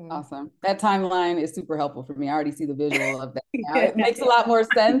 Mm-hmm. Awesome. That timeline is super helpful for me. I already see the visual of that now. It makes a lot more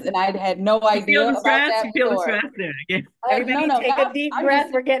sense, and I had no idea about that before. You feel the stress there. Yeah. Everybody take a deep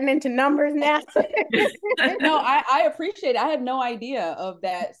breath. We're getting into numbers now. No, I appreciate it. I had no idea of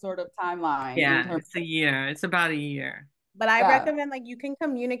that sort of timeline. Yeah, it's a year. It's about a year. But I recommend you can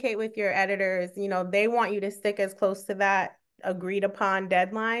communicate with your editors. They want you to stick as close to that agreed upon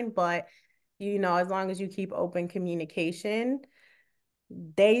deadline, but as long as you keep open communication,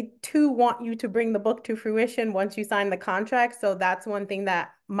 they too want you to bring the book to fruition once you sign the contract. So that's one thing that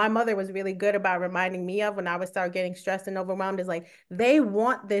my mother was really good about reminding me of when I would start getting stressed and overwhelmed, is like, they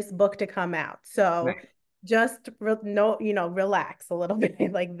want this book to come out. So just relax a little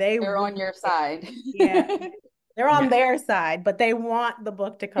bit. Like they're on your side. Yeah. They're on their side, but they want the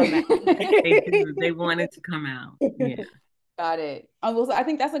book to come out. They do. They want it to come out. Yeah. Got it. Well, so I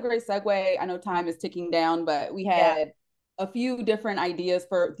think that's a great segue. I know time is ticking down, but we had a few different ideas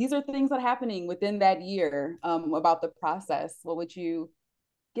for, these are things that are happening within that year about the process. What would you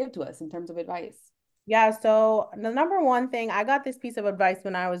give to us in terms of advice? Yeah, so the number one thing, I got this piece of advice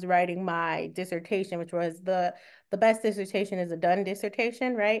when I was writing my dissertation, which was the best dissertation is a done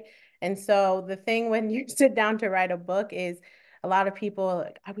dissertation, right? And so the thing when you sit down to write a book is, a lot of people,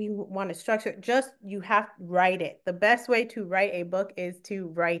 we want to structure, you have to write it. The best way to write a book is to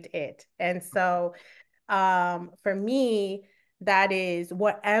write it. And so for me, that is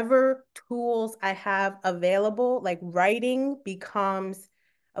whatever tools I have available, like writing becomes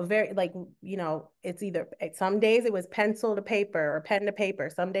a very, it's either, some days it was pencil to paper or pen to paper.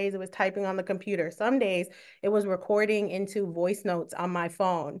 Some days it was typing on the computer. Some days it was recording into voice notes on my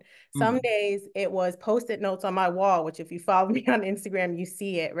phone. Some days it was Post-it notes on my wall, which if you follow me on Instagram, you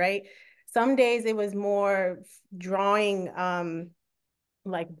see it, right? Some days it was more drawing,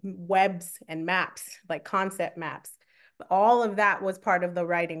 like webs and maps, like concept maps. All of that was part of the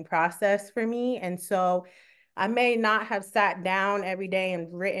writing process for me. And so I may not have sat down every day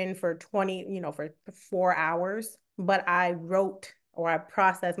and written for 20, for 4 hours, but I wrote or I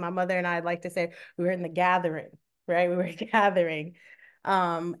processed. My mother and I like to say we were in the gathering, right? We were gathering.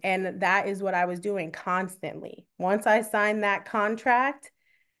 And that is what I was doing constantly. Once I signed that contract,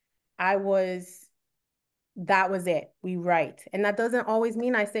 I was that was it. We write. And that doesn't always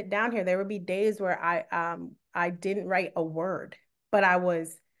mean I sit down here. There would be days where I didn't write a word, but I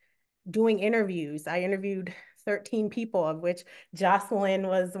was doing interviews. I interviewed 13 people, of which Jocelyn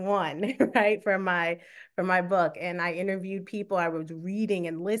was one, right, for my book. And I interviewed people. I was reading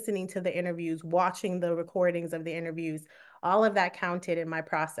and listening to the interviews, watching the recordings of the interviews. All of that counted in my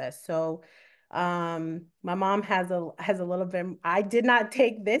process. So my mom has a little bit. I did not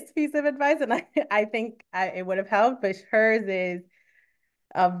take this piece of advice, and I think it would have helped, but hers is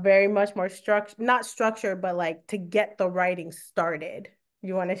a very much more structure, not structure, but like to get the writing started.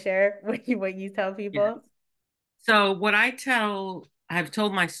 You want to share what you tell Yeah. people? So I've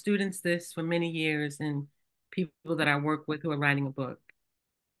told my students this for many years and people that I work with who are writing a book.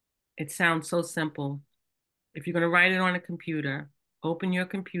 It sounds so simple. If you're going to write it on a computer, open your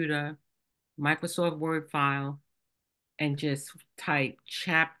computer, Microsoft Word file, and just type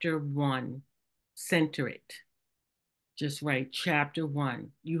chapter 1, center it. Just write chapter 1.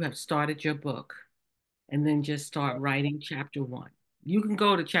 You have started your book, and then just start writing chapter 1. You can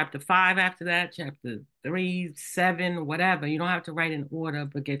go to chapter 5 after that, chapter 3, 7, whatever. You don't have to write in order,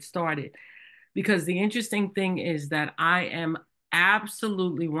 but get started. Because the interesting thing is that I am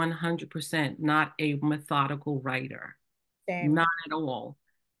absolutely 100% not a methodical writer. Same. Not at all.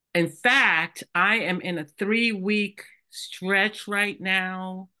 In fact, I am in a 3-week stretch right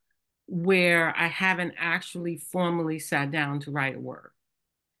now where I haven't actually formally sat down to write a word.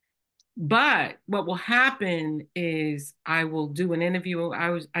 But what will happen is I will do an interview.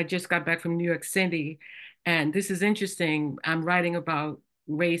 I just got back from New York City, and this is interesting. I'm writing about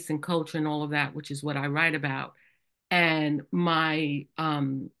race and culture and all of that, which is what I write about. And my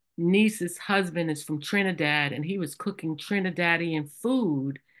niece's husband is from Trinidad, and he was cooking Trinidadian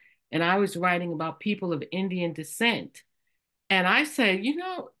food, and I was writing about people of Indian descent. And I said,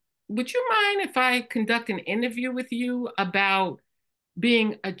 would you mind if I conduct an interview with you about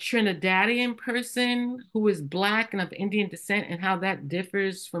being a Trinidadian person who is Black and of Indian descent and how that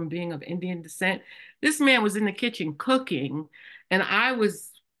differs from being of Indian descent? This man was in the kitchen cooking, and I was,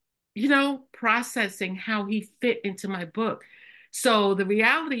 processing how he fit into my book. So the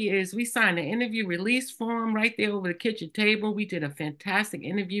reality is, we signed an interview release form right there over the kitchen table. We did a fantastic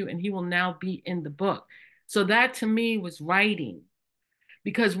interview, and he will now be in the book. So that to me was writing,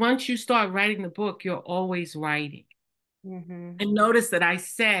 because once you start writing the book, you're always writing. Mm-hmm. And notice that I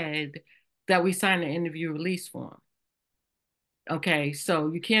said that we signed an interview release form. Okay,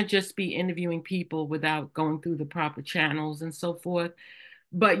 so you can't just be interviewing people without going through the proper channels and so forth,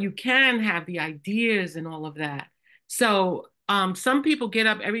 but you can have the ideas and all of that. So some people get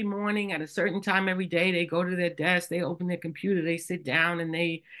up every morning at a certain time every day. They go to their desk, they open their computer, they sit down, and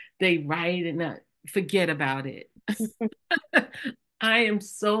they write and forget about it. I am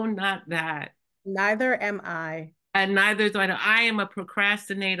so not that. Neither am I. And neither do I. I am a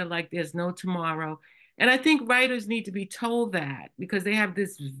procrastinator like there's no tomorrow. And I think writers need to be told that, because they have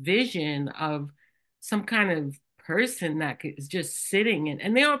this vision of some kind of person that is just sitting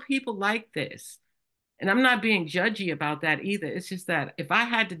and there are people like this. And I'm not being judgy about that either. It's just that if I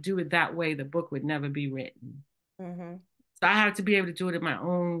had to do it that way, the book would never be written. Mm-hmm. So I have to be able to do it in my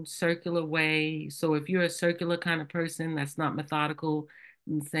own circular way. So if you're a circular kind of person that's not methodical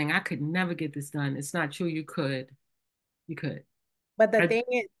and saying, I could never get this done, it's not true. You could. You could. But I,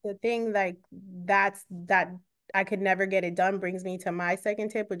 the thing like that I could never get it done brings me to my second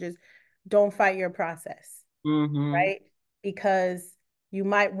tip, which is don't fight your process, mm-hmm. right? Because you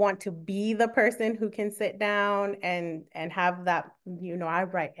might want to be the person who can sit down and have that, I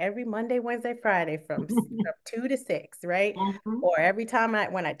write every Monday, Wednesday, Friday from 2 to 6, right? Mm-hmm. Or every time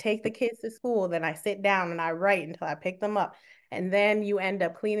when I take the kids to school, then I sit down and I write until I pick them up. And then you end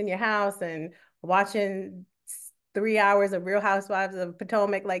up cleaning your house and watching 3 hours of Real Housewives of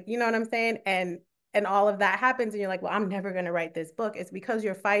Potomac, like, you know what I'm saying? And all of that happens, and you're like, well, I'm never going to write this book. It's because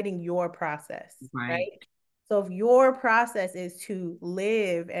you're fighting your process, Right. right? So if your process is to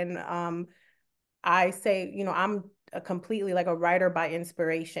live, and I say, a completely like a writer by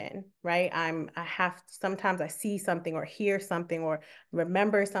inspiration, right? Sometimes I see something or hear something or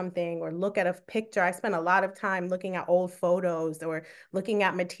remember something or look at a picture. I spend a lot of time looking at old photos or looking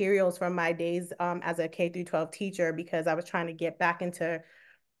at materials from my days as a K through 12 teacher, because I was trying to get back into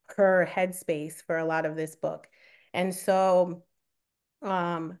her headspace for a lot of this book. And so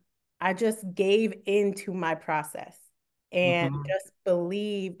I just gave into my process and just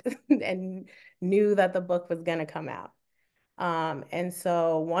believed and knew that the book was going to come out. And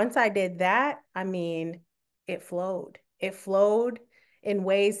so once I did that, I mean, it flowed. It flowed in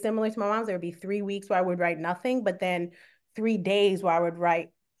ways similar to my mom's. There would be 3 weeks where I would write nothing, but then 3 days where I would write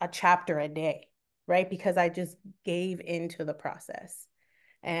a chapter a day, right? Because I just gave into the process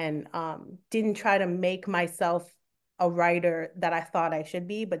and didn't try to make myself a writer that I thought I should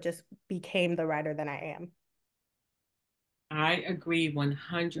be, but just became the writer that I am. I agree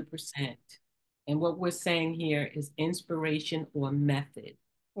 100%. And what we're saying here is inspiration or method.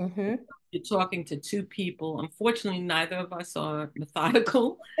 Mm-hmm. You're talking to two people. Unfortunately, neither of us are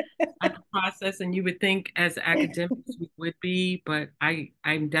methodical at the process, and you would think as academics we would be, but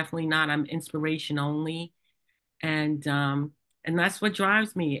I'm definitely not. I'm inspiration only, and that's what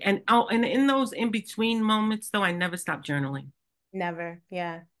drives me. And oh, and in those in between moments, though, I never stop journaling. Never.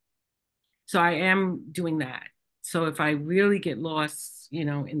 Yeah. So I am doing that. So if I really get lost,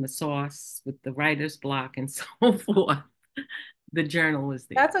 in the sauce with the writer's block and so forth, the journal is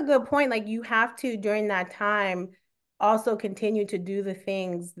there. That's a good point. Like you have to, during that time, also continue to do the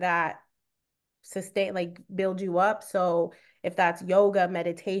things that sustain, like build you up. So if that's yoga,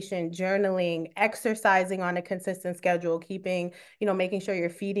 meditation, journaling, exercising on a consistent schedule, keeping, making sure you're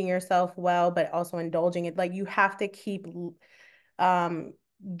feeding yourself well, but also indulging it. Like you have to keep um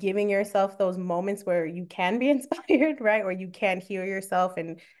giving yourself those moments where you can be inspired, right? Or you can heal yourself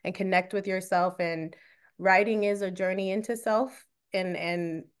and connect with yourself. And writing is a journey into self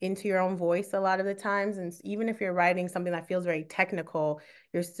and into your own voice a lot of the times. And even if you're writing something that feels very technical,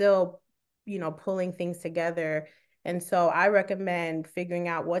 you're still, pulling things together. And so I recommend figuring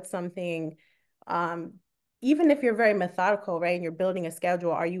out what's something, um, even if you're very methodical, right? And you're building a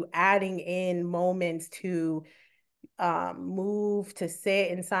schedule, are you adding in moments to move, to sit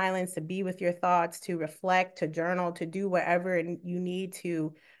in silence, to be with your thoughts, to reflect, to journal, to do whatever you need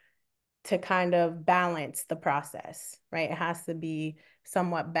to kind of balance the process, right? It has to be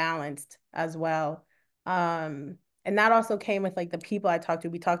somewhat balanced as well. And that also came with like the people I talked to.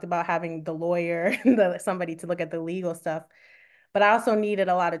 We talked about having the lawyer, somebody to look at the legal stuff, but I also needed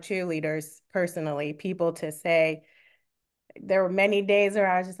a lot of cheerleaders personally, people to say, there were many days where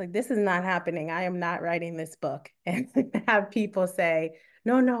I was just like, this is not happening. I am not writing this book. And have people say,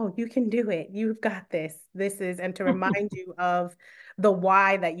 no, you can do it. You've got this. And to remind you of the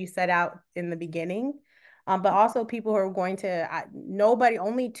why that you set out in the beginning. But also people who are going to,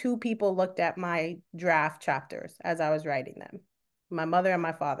 only 2 people looked at my draft chapters as I was writing them. My mother and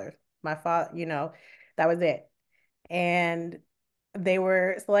my father. My father, that was it. And they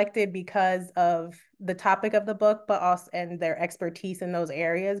were selected because of the topic of the book, but also and their expertise in those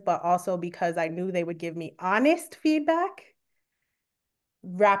areas, but also because I knew they would give me honest feedback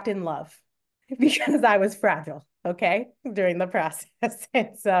wrapped in love because I was fragile, okay, during the process.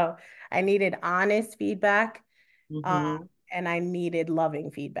 And so I needed honest feedback, and I needed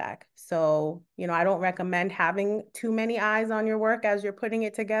loving feedback. So, I don't recommend having too many eyes on your work as you're putting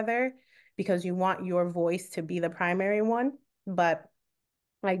it together because you want your voice to be the primary one. But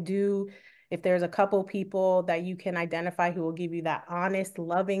I do, if there's a couple people that you can identify who will give you that honest,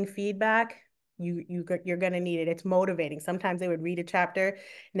 loving feedback, you're gonna need it. It's motivating. Sometimes they would read a chapter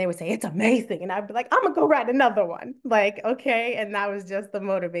and they would say it's amazing, and I'd be like, I'm gonna go write another one. Like, okay, and that was just the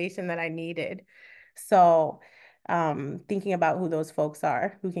motivation that I needed. So, thinking about who those folks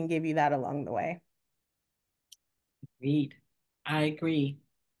are who can give you that along the way. Agreed. I agree.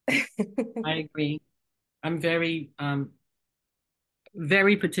 I agree. I'm very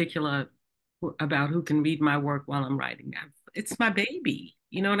particular about who can read my work while I'm writing. It's my baby.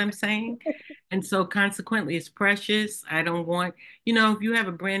 You know what I'm saying? And so consequently, it's precious. I don't want, if you have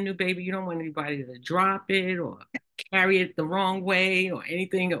a brand new baby, you don't want anybody to drop it or carry it the wrong way or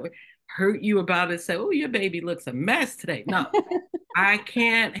anything or hurt you about it. Say, oh, your baby looks a mess today. No, I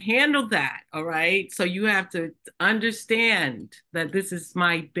can't handle that. All right. So you have to understand that this is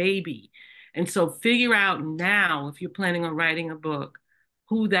my baby. And so figure out now, if you're planning on writing a book,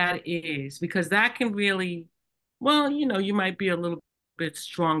 who that is, because that can really, well, you might be a little bit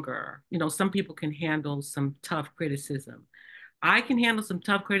stronger. Some people can handle some tough criticism. I can handle some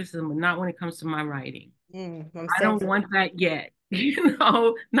tough criticism, but not when it comes to my writing. I don't want that yet,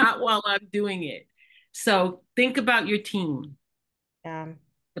 not while I'm doing it. So think about your team. Yeah.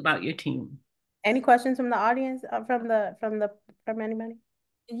 About your team. Any questions from the audience, from anybody?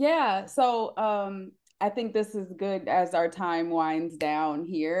 Yeah, so I think this is good as our time winds down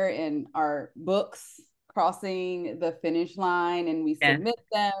here and our books crossing the finish line and we Yeah. submit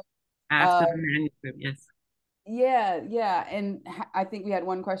them. After the manuscript, yes. Yeah, yeah. And I think we had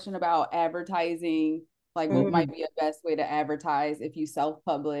one question about advertising, like what might be a best way to advertise if you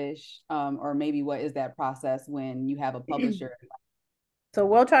self-publish, or maybe what is that process when you have a publisher? So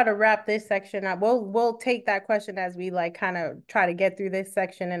we'll try to wrap this section up. We'll take that question as we like kind of try to get through this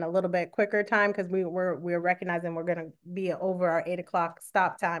section in a little bit quicker time because we're recognizing we're gonna be over our 8 o'clock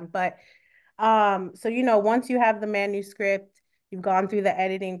stop time. But so once you have the manuscript, you've gone through the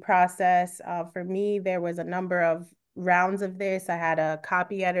editing process. For me, there was a number of rounds of this. I had a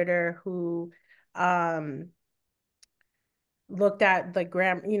copy editor who looked at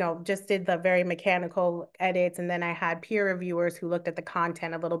the just did the very mechanical edits. And then I had peer reviewers who looked at the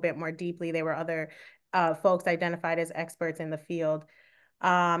content a little bit more deeply. They were other folks identified as experts in the field.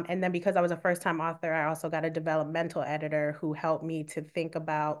 And then because I was a first-time author, I also got a developmental editor who helped me to think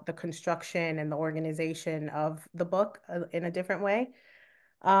about the construction and the organization of the book in a different way.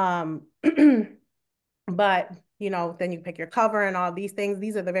 But then you pick your cover and all these things.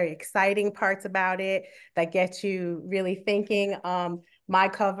 These are the very exciting parts about it that get you really thinking. My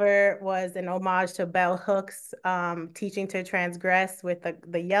cover was an homage to Bell Hooks, Teaching to Transgress with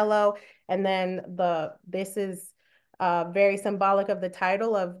the yellow. And then this is very symbolic of the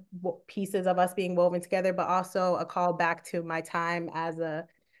title of pieces of us being woven together, but also a call back to my time as a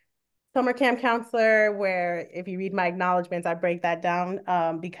summer camp counselor, where if you read my acknowledgments, I break that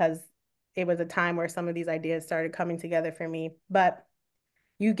down because it was a time where some of these ideas started coming together for me. But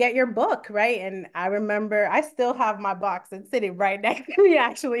you get your book, right? And I remember I still have my box. It's sitting right next to me,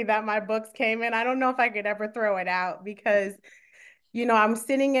 actually, that my books came in. I don't know if I could ever throw it out because, I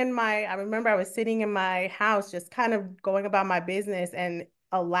remember I was sitting in my house just kind of going about my business and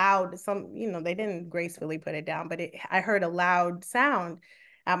allowed they didn't gracefully put it down, but I heard a loud sound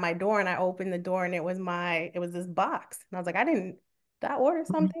at my door and I opened the door and it was this box. And I was like, did I order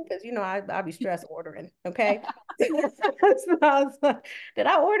something? Because I'll be stressed ordering. Okay. So I was like, did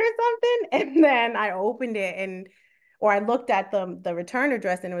I order something? And then I opened it or I looked at the return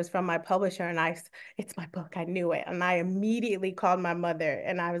address and it was from my publisher and it's my book. I knew it. And I immediately called my mother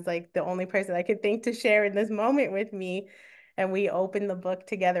and I was like the only person I could think to share in this moment with me. And we opened the book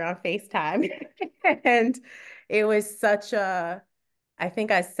together on FaceTime. And it was I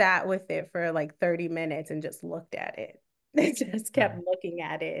think I sat with it for like 30 minutes and just looked at it. I just kept looking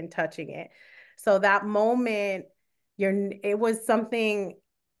at it and touching it. So that moment, it was something,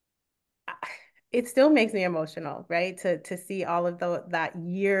 it still makes me emotional, right? To see all of that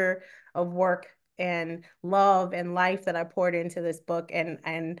year of work and love and life that I poured into this book.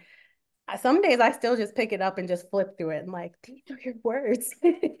 And some days I still just pick it up and just flip through it and like, do you know your words?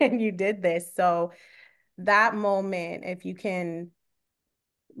 And you did this. So that moment, if you can't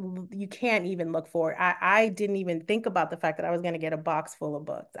even look forward. I didn't even think about the fact that I was going to get a box full of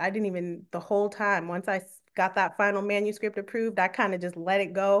books. I didn't even, the whole time, once I got that final manuscript approved, I kind of just let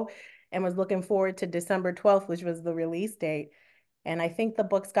it go and was looking forward to December 12th, which was the release date. And I think the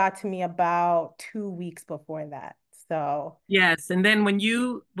books got to me about 2 weeks before that. So yes, and then when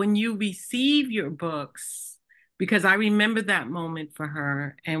you receive your books, because I remember that moment for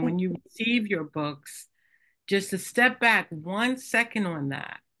her, and when you receive your books, just to step back 1 second on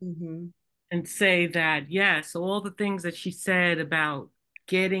that and say that, yes, all the things that she said about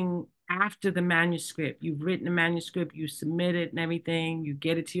getting after the manuscript, you've written a manuscript, you submit it and everything, you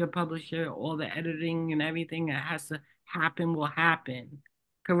get it to your publisher, all the editing and everything that has to happen will happen,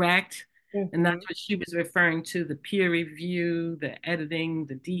 correct? And that's what she was referring to, the peer review, the editing,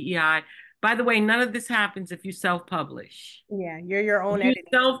 the DEI. By the way, none of this happens if you self-publish. Yeah, you're your own editor. editor.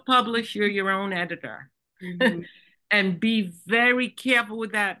 You self-publish, you're your own editor. And be very careful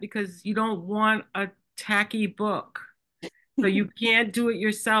with that because you don't want a tacky book. So you can't do it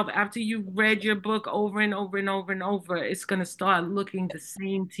yourself. After you've read your book over and over and over and over, it's going to start looking the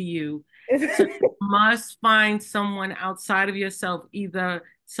same to you. So you must find someone outside of yourself, either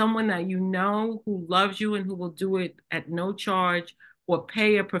someone that you know who loves you and who will do it at no charge, or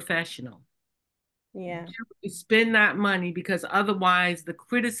pay a professional. Yeah. You spend that money because otherwise the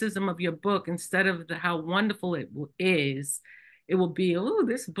criticism of your book, instead of how wonderful it is, it will be, oh,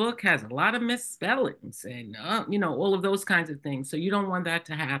 this book has a lot of misspellings and, all of those kinds of things. So you don't want that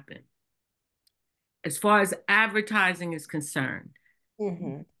to happen. As far as advertising is concerned,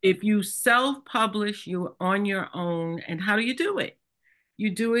 if you self-publish, you're on your own. And how do you do it? You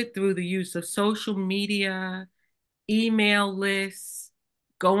do it through the use of social media, email lists,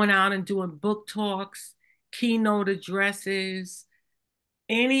 going out and doing book talks, keynote addresses,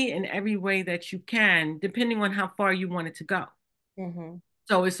 any and every way that you can, depending on how far you want it to go. Mm-hmm.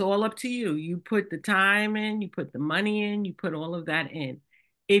 So it's all up to you. You put the time in, you put the money in, you put all of that in.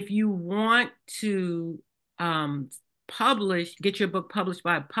 If you want to um, get your book published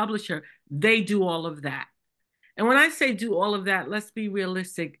by a publisher, they do all of that. And when I say do all of that, let's be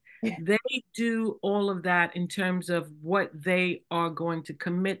realistic. They do all of that in terms of what they are going to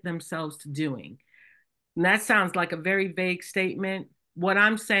commit themselves to doing. And that sounds like a very vague statement. What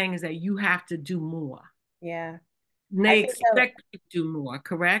I'm saying is that you have to do more. Yeah. I They think that, expect you to do more,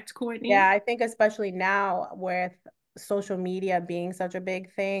 correct, yeah, Courtney? I think especially now with social media being such a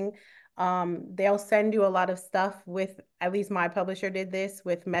big thing, they'll send you a lot of stuff with, at least my publisher did this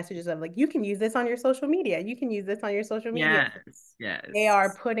with messages of like, you can use this on your social media. You can use this on your social media. Yes, They yes.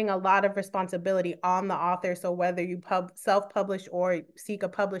 are putting a lot of responsibility on the author. So whether you self-publish or seek a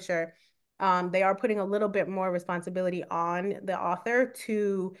publisher, they are putting a little bit more responsibility on the author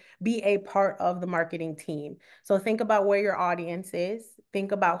to be a part of the marketing team. So think about where your audience is.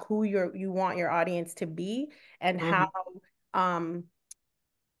 Think about who you want your audience to be, and um,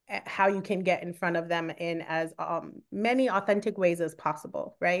 how you can get in front of them in as many authentic ways as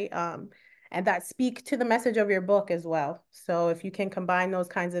possible, right? And that speak to the message of your book as well. So if you can combine those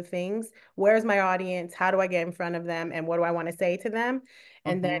kinds of things, where's my audience? How do I get in front of them? And what do I want to say to them?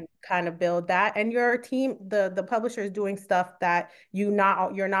 And Mm-hmm. then kind of build that. And your team, the publisher is doing stuff that you're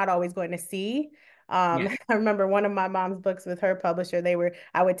not always going to see. Yeah. I remember one of my mom's books with her publisher,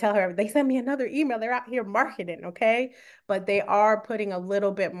 I would tell her, they sent me another email. They're out here marketing, okay? But they are putting a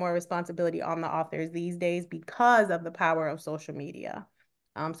little bit more responsibility on the authors these days because of the power of social media.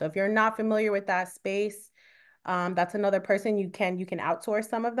 So if you're not familiar with that space, that's another person you can outsource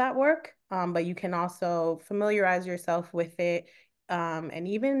some of that work, but you can also familiarize yourself with it, and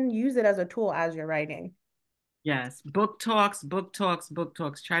even use it as a tool as you're writing. Yes. Book talks, book talks, book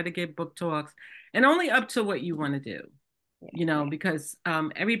talks. Try to get book talks and only up to what you want to do. Yeah. Because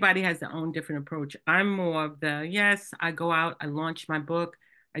everybody has their own different approach. I'm more of the, yes, I go out, I launch my book,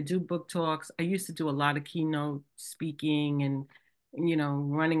 I do book talks. I used to do a lot of keynote speaking and,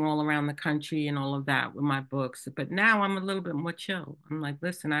 running all around the country and all of that with my books. But now I'm a little bit more chill. I'm like,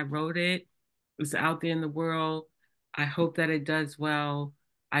 listen, I wrote it, it's out there in the world. I hope that it does well.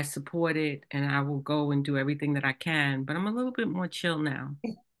 I support it and I will go and do everything that I can. But I'm a little bit more chill now.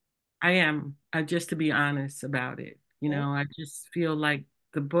 I am, just to be honest about it. I just feel like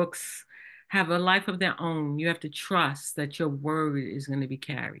the books have a life of their own. You have to trust that your word is going to be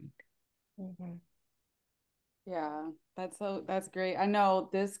carried. Mm-hmm. Yeah, that's great. I know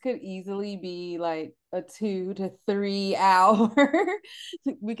this could easily be like a 2 to 3 hour.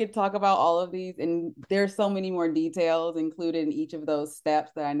 We could talk about all of these, and there's so many more details included in each of those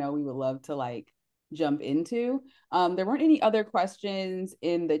steps that I know we would love to like jump into. There weren't any other questions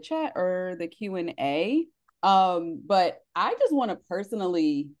in the chat or the Q&A. But I just want to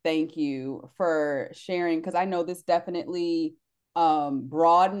personally thank you for sharing, because I know this definitely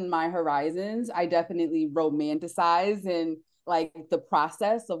broaden my horizons. I definitely romanticize and like the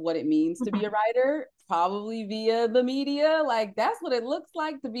process of what it means to be a writer, probably via the media. Like that's what it looks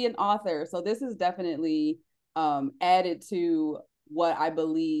like to be an author. So this is definitely added to what I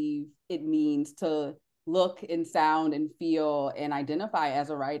believe it means to look and sound and feel and identify as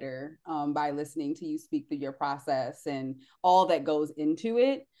a writer, by listening to you speak through your process and all that goes into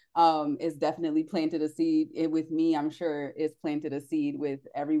it. Is definitely planted a seed with me. I'm sure it's planted a seed with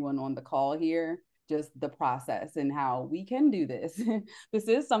everyone on the call here, just the process and how we can do this. This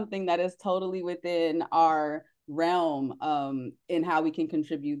is something that is totally within our realm, in how we can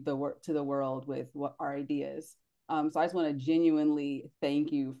contribute the work to the world with what our ideas. So I just want to genuinely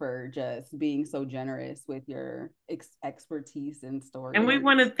thank you for just being so generous with your expertise and story. And we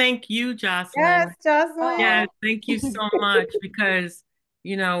want to thank you, Yes, Jocelyn. Yeah, Jocelyn. thank you so much because,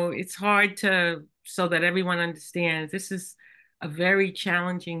 it's hard so that everyone understands this is a very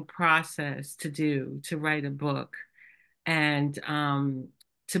challenging process to do, to write a book. And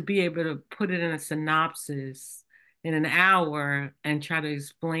to be able to put it in a synopsis in an hour and try to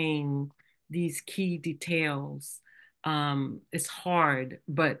explain these key details, it's hard.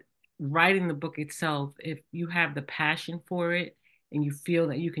 But writing the book itself, if you have the passion for it and you feel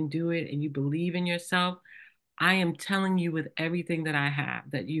that you can do it and you believe in yourself, I am telling you with everything that I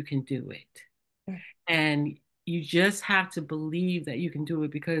have that you can do it. And you just have to believe that you can do it,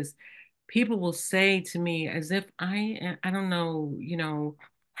 because people will say to me as if I don't know,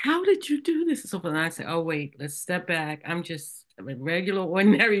 how did you do this? So then I say, oh, wait, let's step back. I'm just a regular,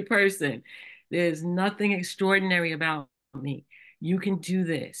 ordinary person. There's nothing extraordinary about me. You can do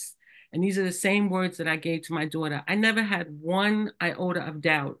this. And these are the same words that I gave to my daughter. I never had one iota of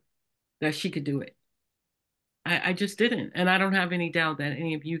doubt that she could do it. I just didn't. And I don't have any doubt that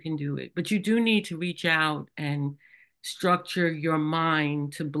any of you can do it. But you do need to reach out and structure your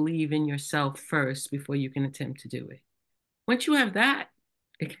mind to believe in yourself first before you can attempt to do it. Once you have that,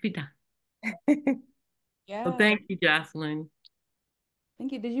 it can be done. Yeah. So thank you, Jocelyn.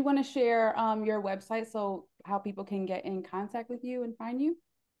 Thank you. Did you want to share your website so how people can get in contact with you and find you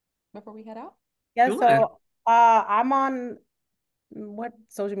before we head out? Yeah, Sure. so I'm on what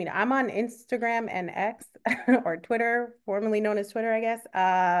social media? I'm on Instagram and X or Twitter, formerly known as Twitter, I guess.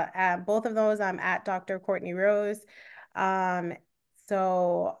 At both of those, I'm at Dr. Courtney Rose.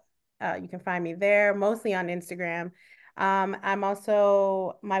 So you can find me there, mostly on Instagram. I'm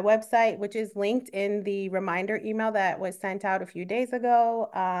also, my website, which is linked in the reminder email that was sent out a few days ago,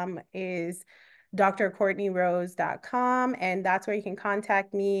 is drcourtneyrose.com. And that's where you can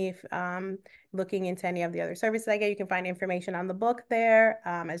contact me if looking into any of the other services I get. You can find information on the book there.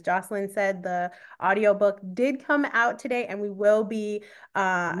 As Jocelyn said, the audiobook did come out today, and we will be,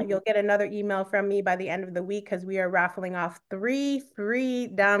 you'll get another email from me by the end of the week because we are raffling off 3 free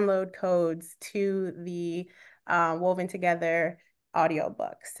download codes to the Woven Together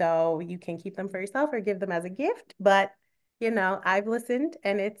audiobook. So you can keep them for yourself or give them as a gift. But, you know, I've listened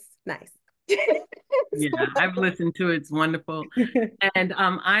and it's nice. Yeah, I've listened to it. It's wonderful. And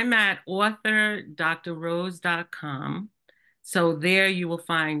I'm at author.drrose.com. So there you will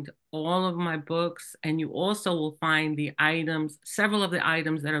find all of my books, and you also will find the items, several of the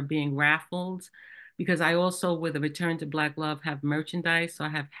items that are being raffled, because I also, with a Return to Black Love, have merchandise. So I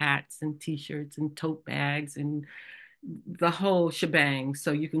have hats and t-shirts and tote bags and the whole shebang.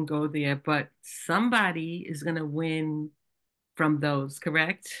 So you can go there, but somebody is going to win from those,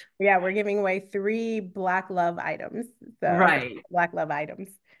 correct? Yeah, we're giving away 3 Black Love items. So Right. Black Love items.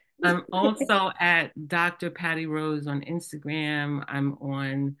 I'm also at Dr. Patty Rose on Instagram. I'm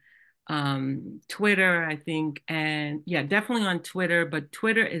on Twitter, I think. And yeah, definitely on Twitter, but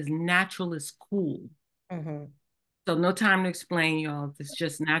Twitter is natural is cool. Mm-hmm. So no time to explain, y'all. It's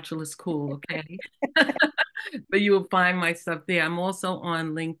just natural is cool, okay? But you will find my stuff there. I'm also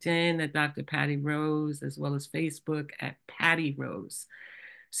on LinkedIn at Dr. Patty Rose, as well as Facebook at Patty Rose.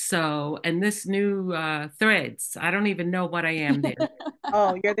 So, and this new Threads, I don't even know what I am there.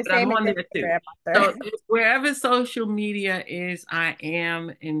 Oh, you're the But same I'm on there too. So wherever social media is, I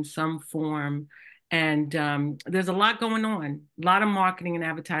am in some form. And there's a lot going on, a lot of marketing and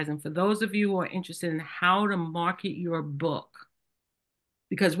advertising. For those of you who are interested in how to market your book,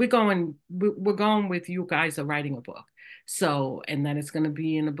 because we're going with you guys are writing a book. So, and then it's going to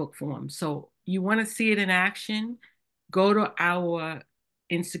be in a book form. So you want to see it in action, go to our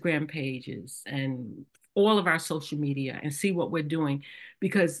Instagram pages and all of our social media and see what we're doing,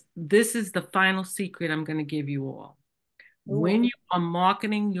 because this is the final secret I'm going to give you all. When you are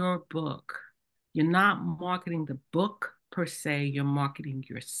marketing your book, you're not marketing the book per se, you're marketing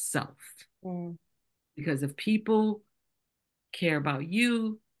yourself. Because if people care about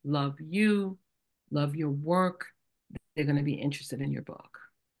you, love your work, they're going to be interested in your book.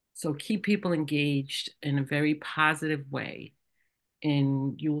 So keep people engaged in a very positive way,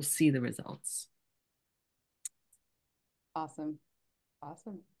 and you will see the results. Awesome.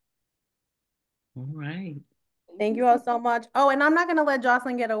 Awesome. All right. Thank you all so much. Oh, and I'm not going to let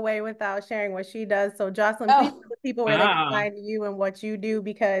Jocelyn get away without sharing what she does. So Jocelyn, please tell the people where they can find you and what you do,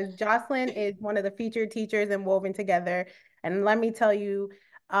 because Jocelyn is one of the featured teachers in Woven Together. And let me tell you,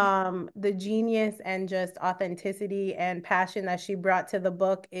 the genius and just authenticity and passion that she brought to the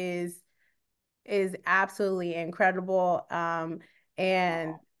book is absolutely incredible,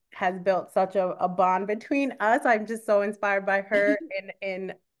 and has built such a bond between us. I'm just so inspired by her.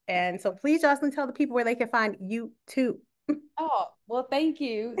 And so please, Jocelyn, tell the people where they can find you too. Oh, well, thank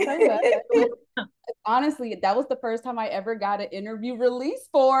you so much. Honestly, that was the first time I ever got an interview release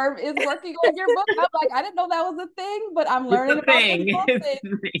form, is working on your book. I'm like, I didn't know that was a thing, but I'm learning about this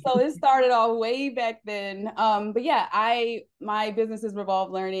book. So it started all way back then. But yeah, my business is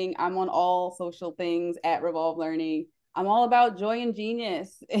Revolve Learning. I'm on all social things at Revolve Learning. I'm all about joy and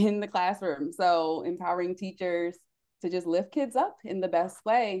genius in the classroom. So empowering teachers to just lift kids up in the best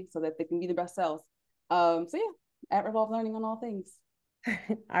way so that they can be the best selves. So yeah, at Revolve Learning on all things.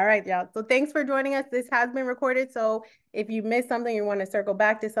 All right, y'all. So thanks for joining us. This has been recorded. So if you missed something, you want to circle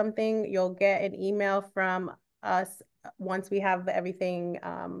back to something, you'll get an email from us once we have everything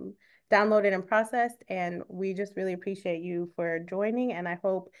downloaded and processed. And we just really appreciate you for joining. And I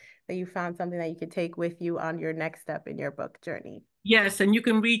hope that you found something that you could take with you on your next step in your book journey. Yes, and you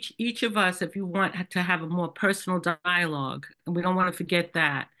can reach each of us if you want to have a more personal dialogue. And we don't want to forget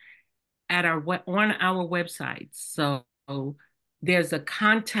that at on our website. So there's a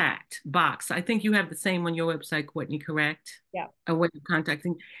contact box. I think you have the same on your website, Courtney, correct? Yeah. A way of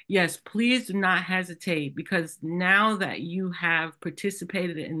contacting. Yes, please do not hesitate, because now that you have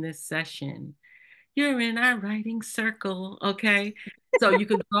participated in this session, you're in our writing circle, okay? So you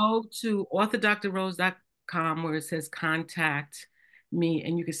could go to authordrrose.com where it says contact me,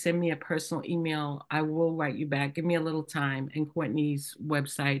 and you can send me a personal email. I will write you back. Give me a little time. And Courtney's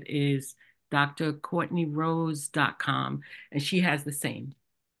website is drcourtneyrose.com, and she has the same.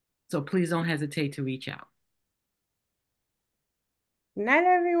 So please don't hesitate to reach out. Good night,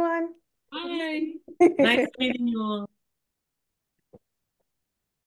 everyone. Bye. Nice meeting you all.